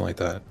 something like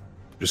that.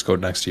 Just go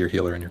next to your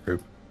healer in your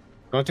group.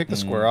 You want to take the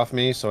square off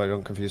me so I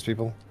don't confuse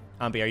people?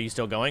 Ompi, are you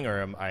still going,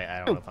 or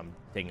I don't know if I'm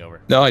taking over?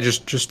 No, I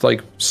just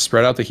like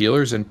spread out the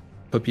healers and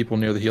put people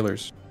near the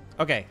healers.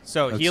 Okay,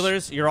 so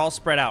healers, you're all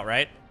spread out,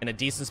 right? In a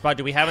decent spot.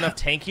 Do we have enough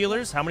tank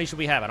healers? How many should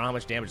we have? I don't know how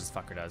much damage this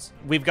fucker does.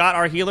 We've got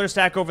our healer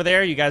stack over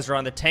there. You guys are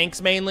on the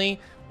tanks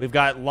mainly. We've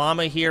got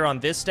Llama here on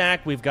this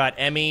stack. We've got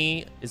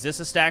Emmy. Is this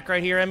a stack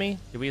right here, Emmy?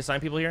 Did we assign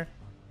people here?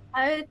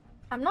 I'm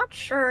not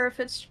sure if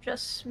it's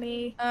just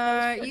me.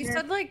 You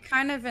said like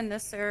kind of in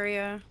this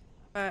area,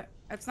 but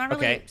it's not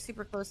really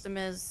super close to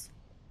Miz.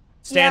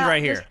 Stand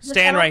right here.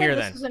 Stand right here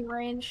then. This is in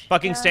range.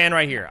 Fucking stand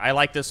right here. I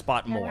like this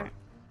spot more.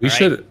 We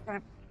should.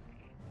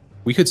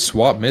 We could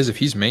swap Miz if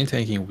he's main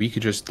tanking. We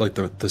could just like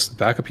the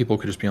backup people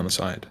could just be on the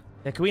side.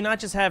 Yeah, can we not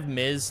just have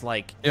Miz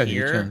like here?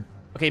 You can.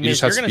 Okay, he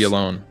Miz, just has to be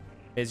alone.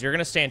 Miz, you're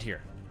gonna stand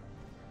here.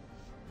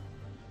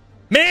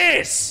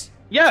 Miz!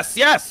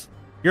 Yes.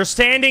 You're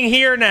standing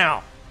here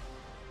now.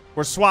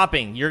 We're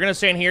swapping. You're gonna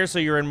stand here so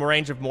you're in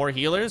range of more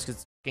healers because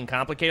it's fucking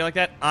complicated like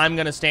that. I'm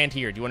gonna stand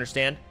here. Do you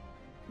understand?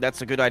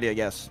 That's a good idea.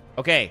 Yes.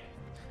 Okay.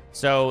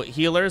 So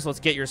healers,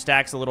 let's get your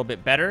stacks a little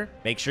bit better.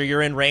 Make sure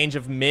you're in range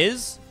of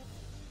Miz.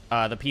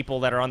 The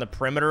people that are on the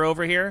perimeter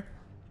over here.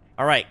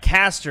 All right,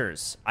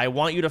 casters. I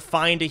want you to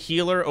find a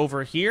healer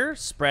over here,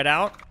 spread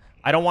out.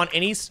 I don't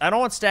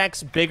want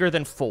stacks bigger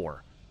than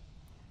 4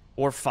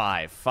 or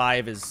 5.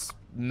 5 is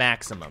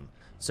maximum.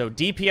 So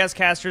DPS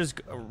casters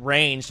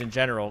ranged in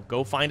general,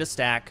 go find a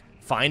stack,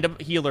 find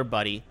a healer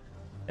buddy,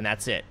 and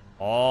that's it.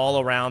 All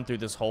around through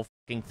this whole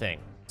fucking thing.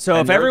 So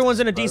if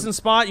everyone's in a decent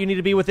spot, you need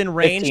to be within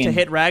range 15. to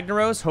hit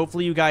Ragnaros.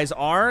 Hopefully you guys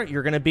are. It's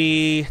going to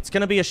be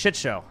a shit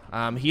show.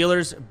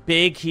 Healers,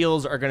 big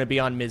heals are going to be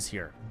on Miz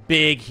here.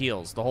 Big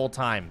heals the whole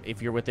time.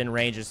 If you're within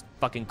range, just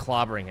fucking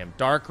clobbering him.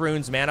 Dark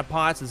Runes, Mana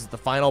Pots, this is the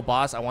final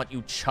boss. I want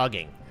you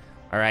chugging.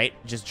 All right?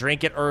 Just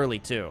drink it early,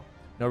 too.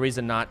 No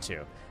reason not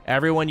to.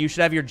 Everyone, you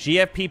should have your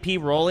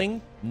GFPP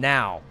rolling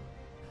now.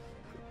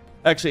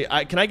 Actually,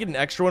 can I get an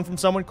extra one from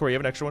someone? Corey, you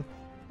have an extra one?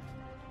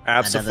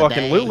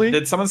 Absolutely.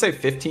 Did someone say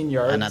 15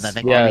 yards? Another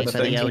victory for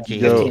the OG.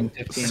 Yo,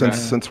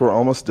 since we're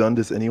almost done,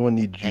 does anyone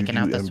need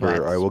Juju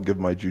Ember? I will give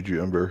my Juju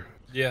Ember.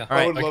 Yeah,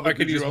 all right. I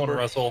could use one,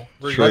 Russell.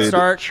 Let's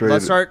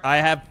start. I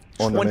have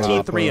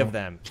 23 of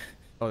them.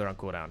 Oh, they're on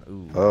cooldown.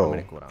 Ooh, 1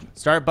 minute cooldown.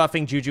 Start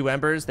buffing Juju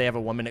Embers. They have a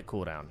 1 minute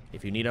cooldown.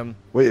 If you need them.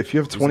 Wait, if you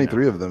have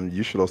 23 of them,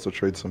 you should also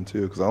trade some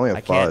too, because I only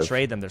have 5. I can't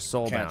trade them. They're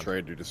soul bound. Can't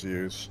trade due to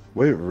CUs.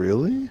 Wait,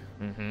 really?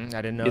 Mm-hmm.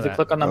 I didn't know Either that.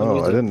 click on them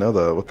I didn't know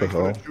that. What the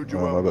hell?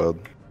 Oh, my bad.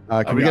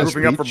 Can we get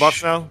grouping up for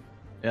buffs now?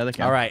 Yeah, they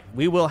can. All right,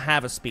 we will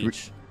have a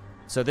speech.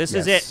 So this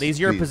is it. These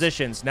are your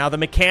positions. Now the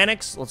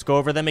mechanics, let's go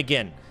over them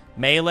again.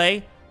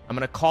 Melee, I'm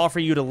going to call for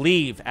you to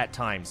leave at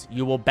times.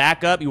 You will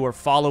back up. You are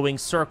following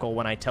circle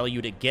when I tell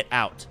you to get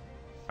out.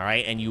 All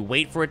right, and you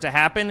wait for it to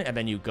happen, and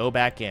then you go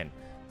back in.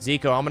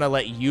 Zico, I'm going to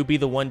let you be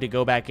the one to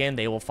go back in.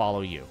 They will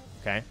follow you,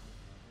 okay?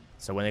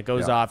 So when it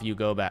goes off, you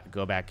go back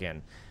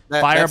in.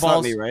 Fireballs. That's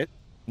not me, right?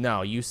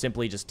 No, you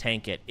simply just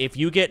tank it. If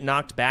you get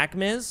knocked back,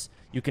 Miz,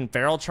 you can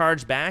feral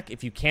charge back.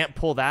 If you can't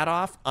pull that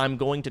off, I'm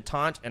going to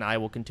taunt, and I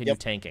will continue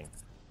tanking.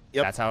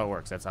 That's how it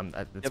works. That's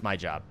my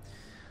job.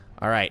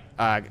 All right.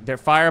 Their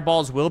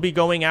fireballs will be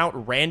going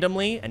out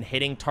randomly and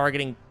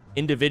targeting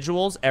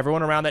individuals.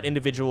 Everyone around that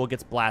individual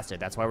gets blasted.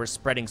 That's why we're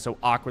spreading so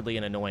awkwardly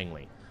and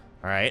annoyingly.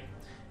 All right.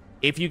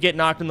 If you get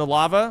knocked in the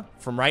lava,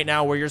 from right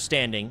now where you're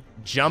standing,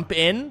 jump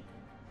in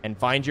and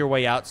find your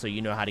way out so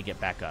you know how to get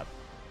back up.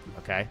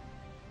 Okay?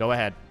 Go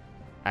ahead.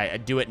 I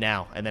do it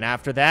now. And then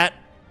after that,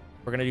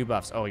 we're going to do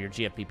buffs. Oh, your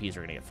GFPPs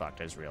are going to get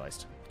fucked. I just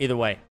realized. Either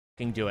way,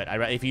 you can do it.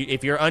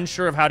 If you're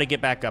unsure of how to get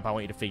back up, I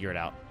want you to figure it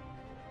out.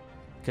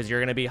 Because you're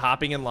going to be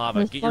hopping in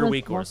lava. Get your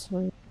weak cores.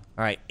 All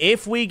right.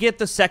 If we get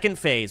the second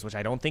phase, which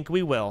I don't think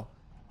we will,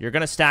 you're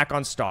going to stack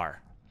on Star.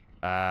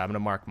 I'm going to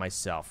mark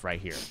myself right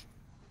here.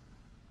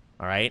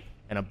 All right.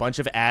 And a bunch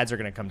of ads are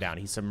going to come down.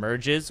 He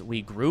submerges.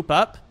 We group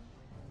up.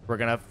 We're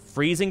going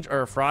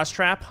to frost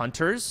trap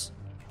hunters.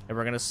 And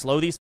we're going to slow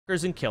these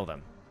fuckers and kill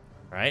them.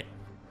 All right.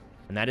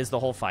 And that is the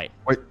whole fight.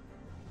 Wait.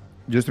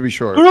 Just to be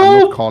sure, I'm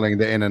not calling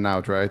the in and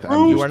out, right?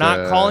 You are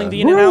not calling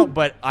the in and out,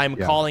 but I'm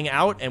calling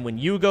out. And when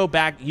you go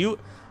back,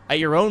 At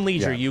your own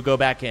leisure, Yeah. you go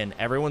back in.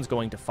 Everyone's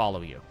going to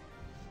follow you.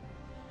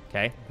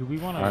 Okay? Do we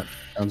want Alright,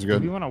 to? sounds Do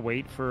good. we want to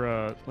wait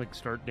for like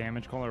start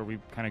damage call, or are we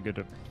kind of good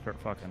to start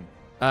fucking?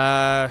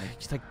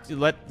 Just like,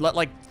 let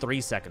like 3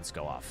 seconds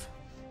go off.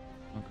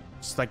 Okay.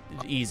 Just like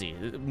easy.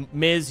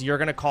 Miz, you're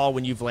gonna call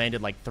when you've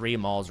landed like 3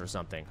 mauls or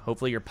something.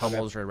 Hopefully your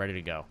pummels are ready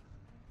to go.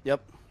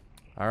 Yep.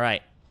 All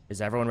right. Is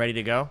everyone ready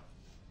to go?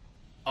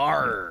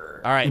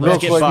 Arr. All right. Real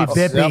Let's get quick, buffs.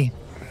 Bippy.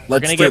 We're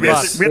gonna get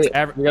buffs. We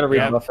gotta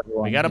rebuff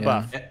everyone. We got a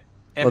buff.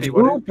 Let's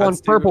group on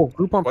purple.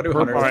 Group on What do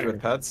purple. hunters do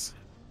with pets?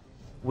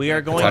 We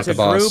are going Attack to the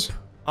boss. group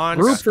on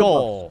Group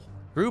skull.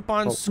 Group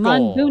on I'm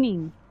skull.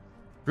 unbooning.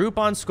 Group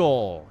on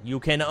skull.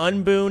 You can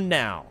unboon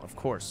now, of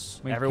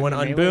course. Wait, Everyone can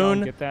the melee all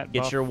unboon. get that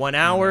Get buff your 1 in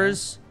there?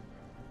 hours.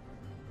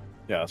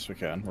 Yes, we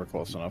can. We're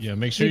close enough. Yeah,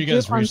 make sure You you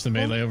guys group on reach the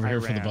skull? melee over I here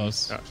for the ran.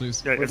 boss,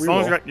 please. Yeah, as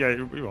long as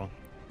we will.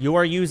 You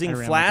are using I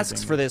ran flasks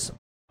like a for this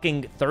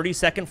fucking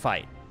 30-second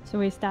fight. So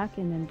we stack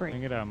and then Bring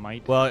break. it a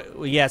might. Well,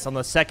 yes, on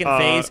the second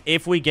phase,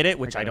 if we get it,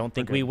 which I don't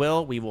think we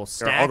will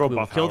stack, go we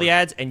will buff kill the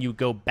Howard. ads, and you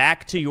go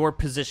back to your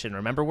position.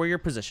 Remember where your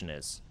position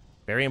is.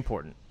 Very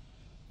important.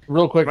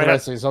 Real quick, Right can I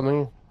up. say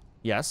something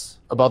Yes.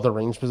 about the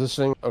range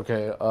positioning?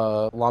 Okay,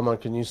 Llama,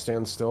 can you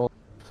stand still?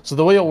 So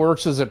the way it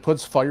works is it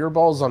puts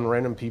fireballs on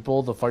random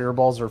people. The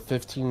fireballs are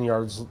 15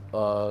 yards,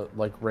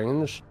 like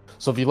range.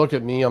 So if you look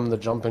at me, I'm the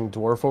jumping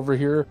dwarf over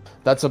here.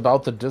 That's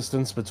about the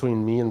distance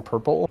between me and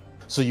purple.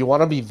 So you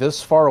want to be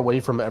this far away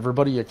from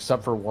everybody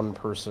except for one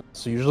person.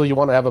 So usually you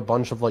want to have a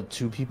bunch of like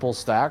 2 people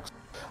stacks.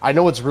 I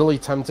know it's really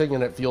tempting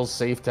and it feels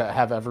safe to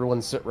have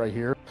everyone sit right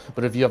here,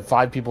 but if you have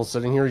 5 people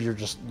sitting here, you're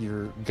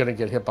gonna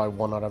get hit by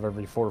 1 out of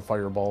every 4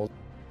 fireballs.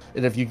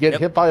 And if you get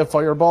hit by a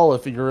fireball,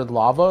 if you're in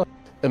lava,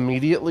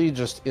 immediately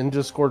just in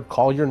Discord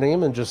call your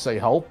name and just say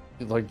help.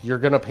 Like you're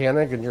gonna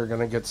panic and you're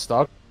gonna get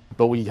stuck.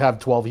 But we have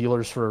 12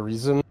 healers for a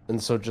reason,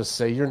 and so just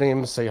say your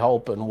name, say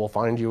help, and we'll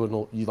find you.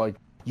 And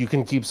you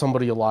can keep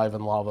somebody alive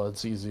in lava.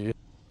 It's easy.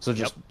 So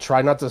just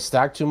try not to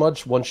stack too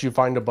much. Once you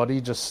find a buddy,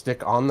 just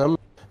stick on them.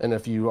 And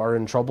if you are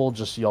in trouble,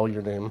 just yell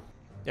your name.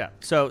 Yeah.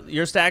 So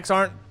your stacks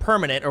aren't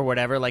permanent or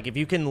whatever. Like if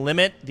you can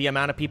limit the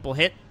amount of people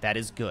hit, that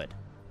is good.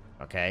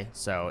 Okay.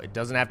 So it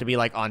doesn't have to be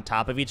like on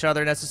top of each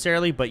other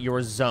necessarily, but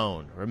your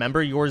zone.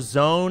 Remember your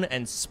zone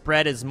and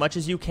spread as much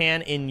as you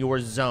can in your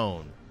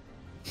zone.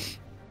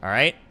 All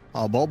right.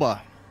 Oh, boba.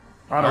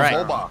 All right.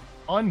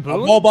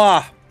 Unboon.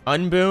 Boba.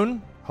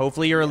 Unboon.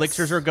 Hopefully your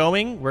elixirs are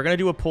going. We're gonna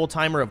do a pull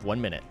timer of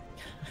 1 minute.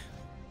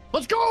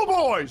 Let's go,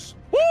 boys!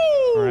 Woo!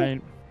 All right.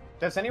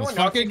 Does anyone Let's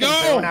know fucking if you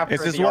can zone go! after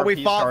This is the what we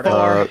RP fought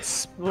started?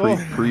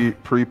 for.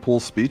 Pre-pull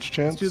speech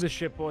chance. Let's do the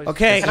shit, boys.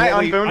 Okay. Can I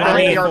unboon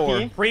during the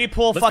RP?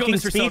 Pre-pull Let's go, fucking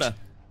Mr. speech. Soda.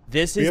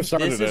 This We have is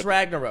started it.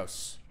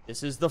 Ragnaros.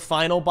 This is the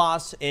final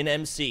boss in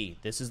MC.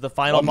 This is the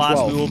final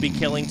boss we will be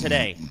killing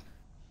today.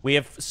 We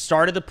have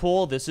started the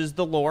pool. This is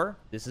the lore.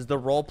 This is the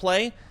role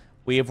play.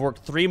 We have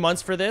worked 3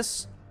 months for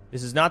this.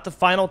 This is not the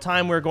final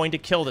time we're going to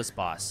kill this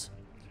boss.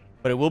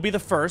 But it will be the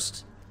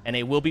first, and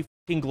it will be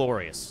fucking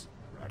glorious.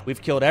 We've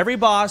killed every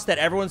boss that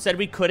everyone said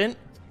we couldn't.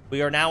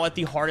 We are now at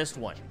the hardest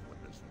one.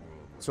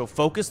 So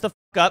focus the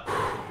fuck up.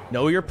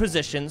 Know your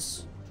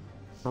positions.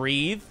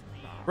 Breathe.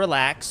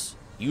 Relax.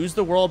 Use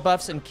the world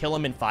buffs and kill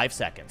him in 5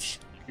 seconds.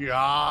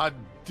 God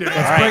damn.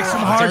 Let's break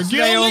some hearts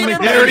today, only.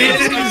 There it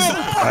is!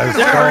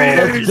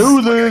 Let's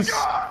do this.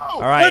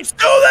 All right. Let's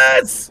do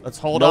this! Let's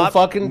hold No up.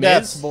 fucking Miz,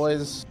 deaths,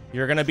 boys.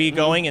 You're going to be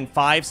going in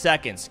 5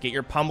 seconds. Get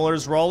your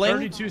pummelers rolling.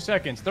 32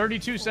 seconds.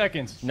 32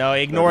 seconds. No,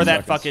 ignore 30 that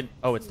seconds. fucking...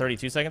 Oh, it's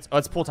 32 seconds? Oh,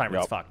 it's pull timer.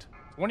 It's fucked.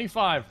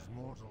 25.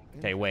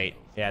 Okay, wait.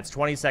 Yeah, it's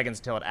 20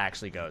 seconds till it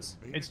actually goes.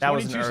 It's That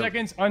was 22 an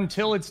seconds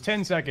until it's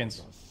 10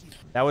 seconds.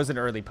 That was an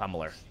early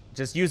pummeler.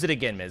 Just use it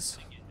again, Miz.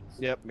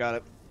 Yep, got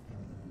it.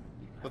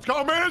 Let's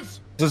go,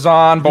 Miz! This is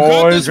on,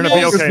 boys. You're gonna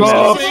be okay, Let's Miz.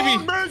 go, baby.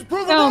 Miz,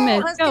 prove it Go, wrong.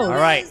 Miz, go. All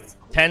right,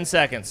 10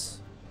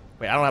 seconds.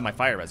 Wait, I don't have my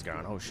fire res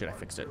on. Oh, shit, I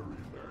fixed it.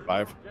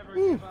 5.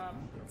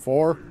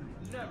 4,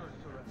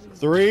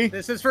 3.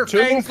 This is for 2.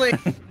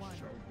 Fangsley.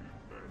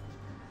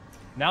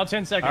 Now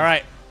 10 seconds. All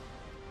right.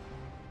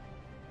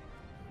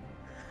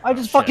 I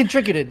just fucking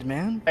tricketed,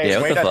 man. Hey, Yeah,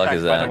 what the fuck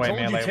is that? I told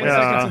you 10 Yeah.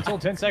 seconds until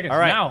 10 seconds. All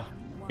right. Now.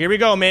 Here we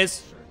go,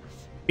 Miz.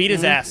 Beat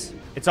his ass.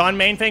 It's on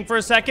main thing for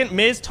a second.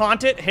 Miz,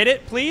 taunt it. Hit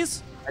it,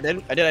 please. I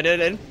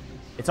did.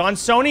 It's on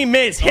Sony.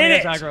 Miz, hit Tony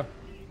it. has aggro.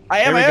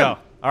 Here we go.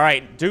 All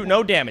right, do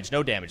no damage.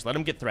 No damage. Let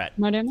him get threat.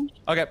 No damage?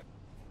 Okay.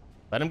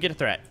 Let him get a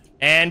threat.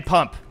 And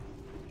pump.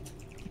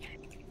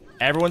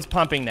 Everyone's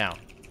pumping now.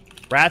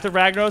 Wrath of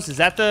Ragnaros, is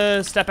that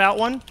the step out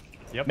one?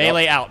 Yep.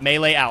 Melee out,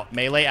 melee out,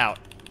 melee out,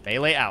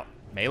 melee out,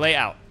 melee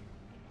out.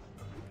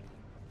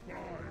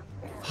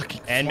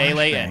 And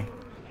melee in.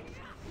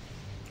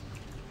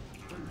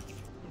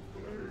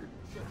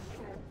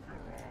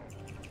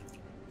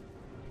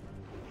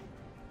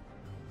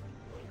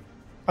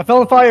 I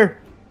fell in fire.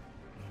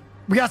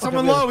 We got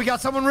someone low. We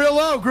got someone real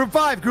low. Group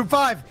 5. Group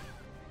 5.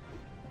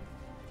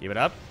 Keep it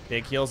up.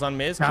 Big heals on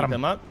Miz. Got Keep him.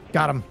 them up.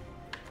 Got him.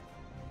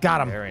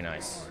 Got him. Very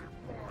nice.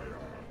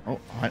 Oh,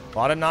 A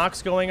lot of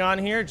knocks going on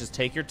here. Just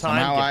take your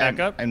time. somehow Get back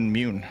up. I'm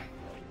immune.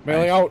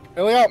 Melee out.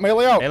 Melee out.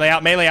 Melee out. Melee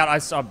out. Melee out. I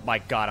saw. My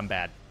God, I'm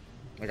bad.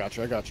 I got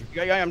you. I got you.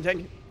 Yeah, I'm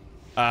taking.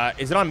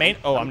 Is it on main?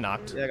 Oh, I'm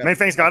knocked. Yeah, main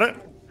Fangs got it.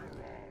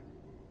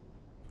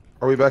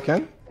 Are we back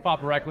in?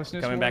 Pop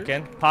recklessness. Coming back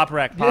in. Pop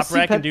wreck. Pop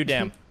wreck and do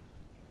damn.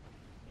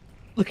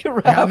 Look at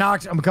Raph. Yeah, I'm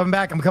knocked. I'm coming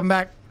back. I'm coming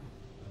back.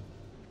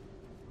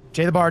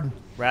 Jay the Bard.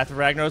 Wrath of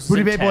Ragnaros.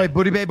 Booty Bay boy.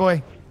 Booty Bay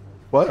boy.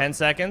 What? 10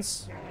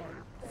 seconds.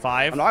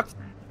 5. I'm knocked.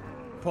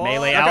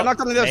 Melee I out. got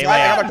knocked on the other Melee side. I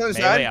got out. knocked on the other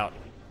Melee side. out.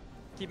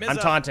 Keep I'm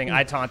taunting.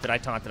 I taunted.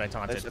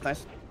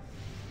 Nice.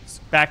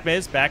 Back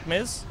Miz. Back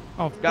Miz.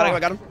 Oh, got him. I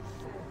got him.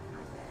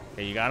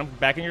 Okay, you got him.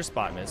 Back in your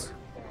spot, Miz.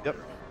 Yep.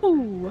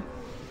 Ooh.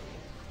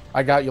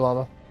 I got you,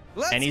 Llama.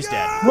 And he's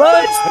dead.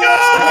 Let's go!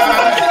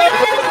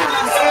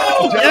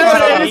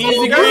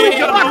 Easy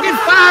fucking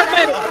 5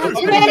 minutes!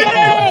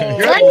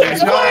 Good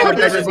job,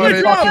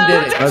 everybody. Fucking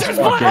did it. Let's fucking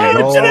go.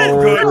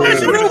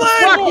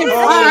 Fucking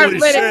 5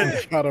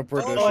 minutes. Shut up,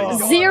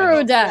 British.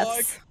 0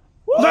 deaths.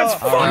 Let's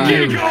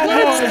fucking go!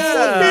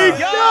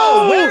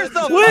 Where's the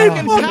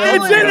fucking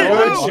talent?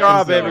 Good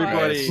job,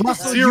 everybody.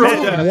 Russell, you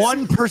had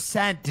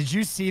 1%. Did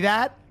you see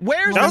that?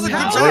 Where's That was the a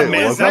good talent? job,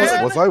 Miz.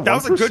 That was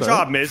a good 1%?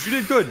 job, Miz. You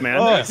did good,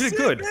 man. You did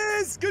good.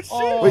 Good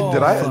shit. Wait,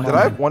 did I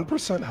have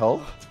 1%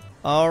 health?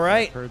 All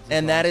right,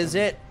 and that is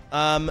it.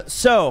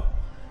 So,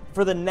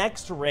 for the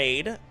next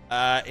raid,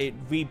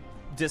 we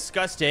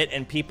discussed it,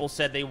 and people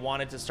said they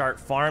wanted to start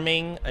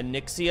farming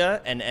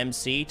Onyxia and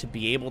MC to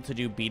be able to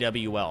do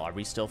BWL. Are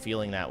we still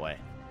feeling that way?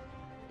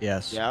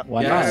 Yes. Yeah.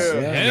 Why not? Yeah.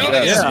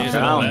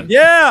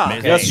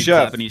 Okay. Yes,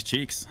 chef. Japanese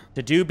cheeks.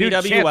 To do Dude,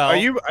 BWL. Champ,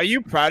 are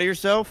you proud of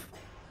yourself?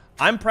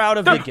 I'm proud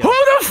of the guild.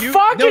 Who the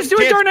fuck is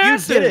doing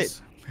Chance,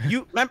 Darnassus?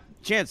 you did it.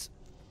 Chance,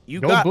 you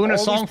Go got Boona all these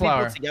people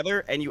Songflower.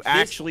 together, and you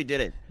actually did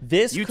it.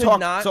 This you could talked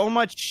not- so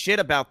much shit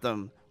about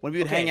them when we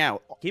would Okay, hang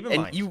out. keep in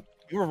and mind. you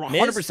were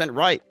 100%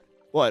 right.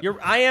 What?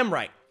 I am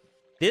right.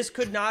 This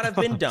could not have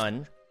been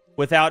done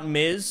without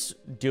Miz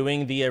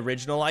doing the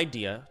original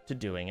idea to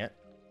doing it.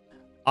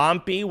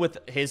 Ampi with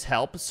his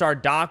help,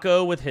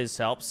 Sardako with his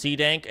help,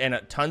 Seedank, and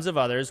tons of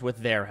others with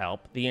their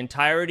help. The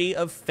entirety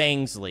of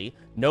Fangsley,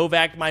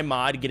 Novak, my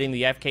mod, getting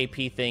the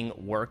FKP thing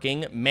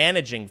working,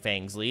 managing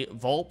Fangsley,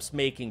 Volps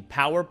making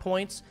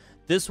PowerPoints.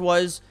 This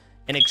was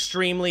an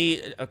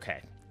extremely...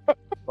 Okay.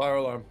 Fire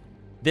alarm.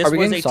 This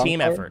was a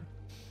team effort.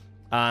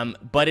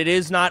 But it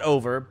is not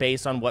over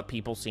based on what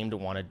people seem to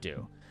want to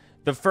do.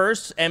 The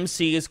first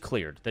MC is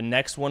cleared. The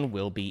next one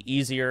will be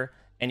easier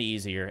and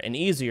easier and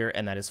easier,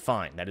 and that is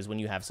fine. That is when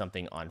you have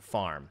something on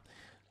farm.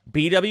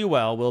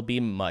 BWL will be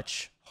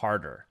much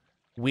harder.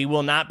 We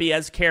will not be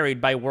as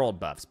carried by world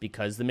buffs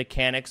because the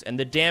mechanics and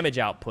the damage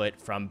output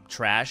from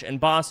trash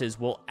and bosses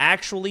will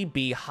actually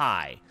be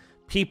high.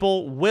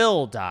 People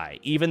will die.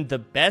 Even the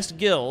best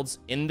guilds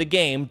in the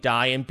game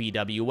die in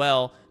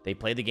BWL. They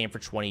play the game for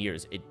 20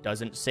 years. It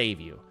doesn't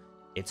save you.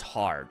 It's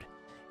hard.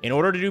 In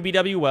order to do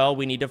BWL,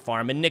 we need to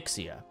farm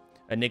Onyxia.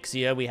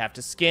 Onyxia we have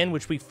to skin,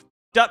 which we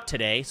f***ed up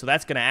today, so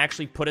that's going to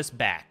actually put us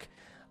back.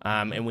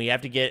 And we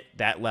have to get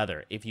that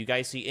leather. If you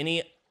guys see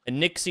any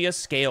Onyxia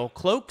scale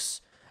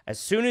cloaks, as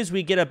soon as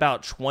we get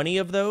about 20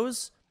 of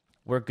those,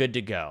 we're good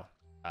to go.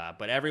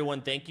 But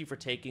everyone, thank you for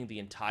taking the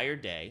entire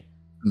day.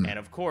 And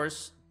of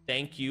course,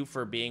 thank you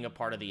for being a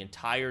part of the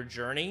entire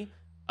journey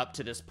up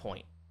to this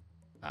point.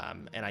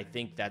 And I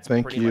think that's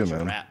pretty much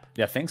a wrap.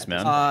 Yeah, thanks,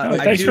 man.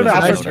 Thanks for the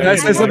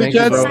opportunity.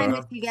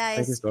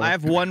 I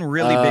have one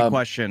really big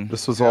question.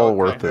 This was all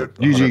worth it.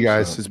 GG,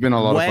 guys. It's been a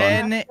lot of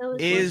fun. When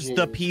is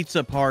the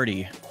pizza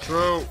party?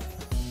 True.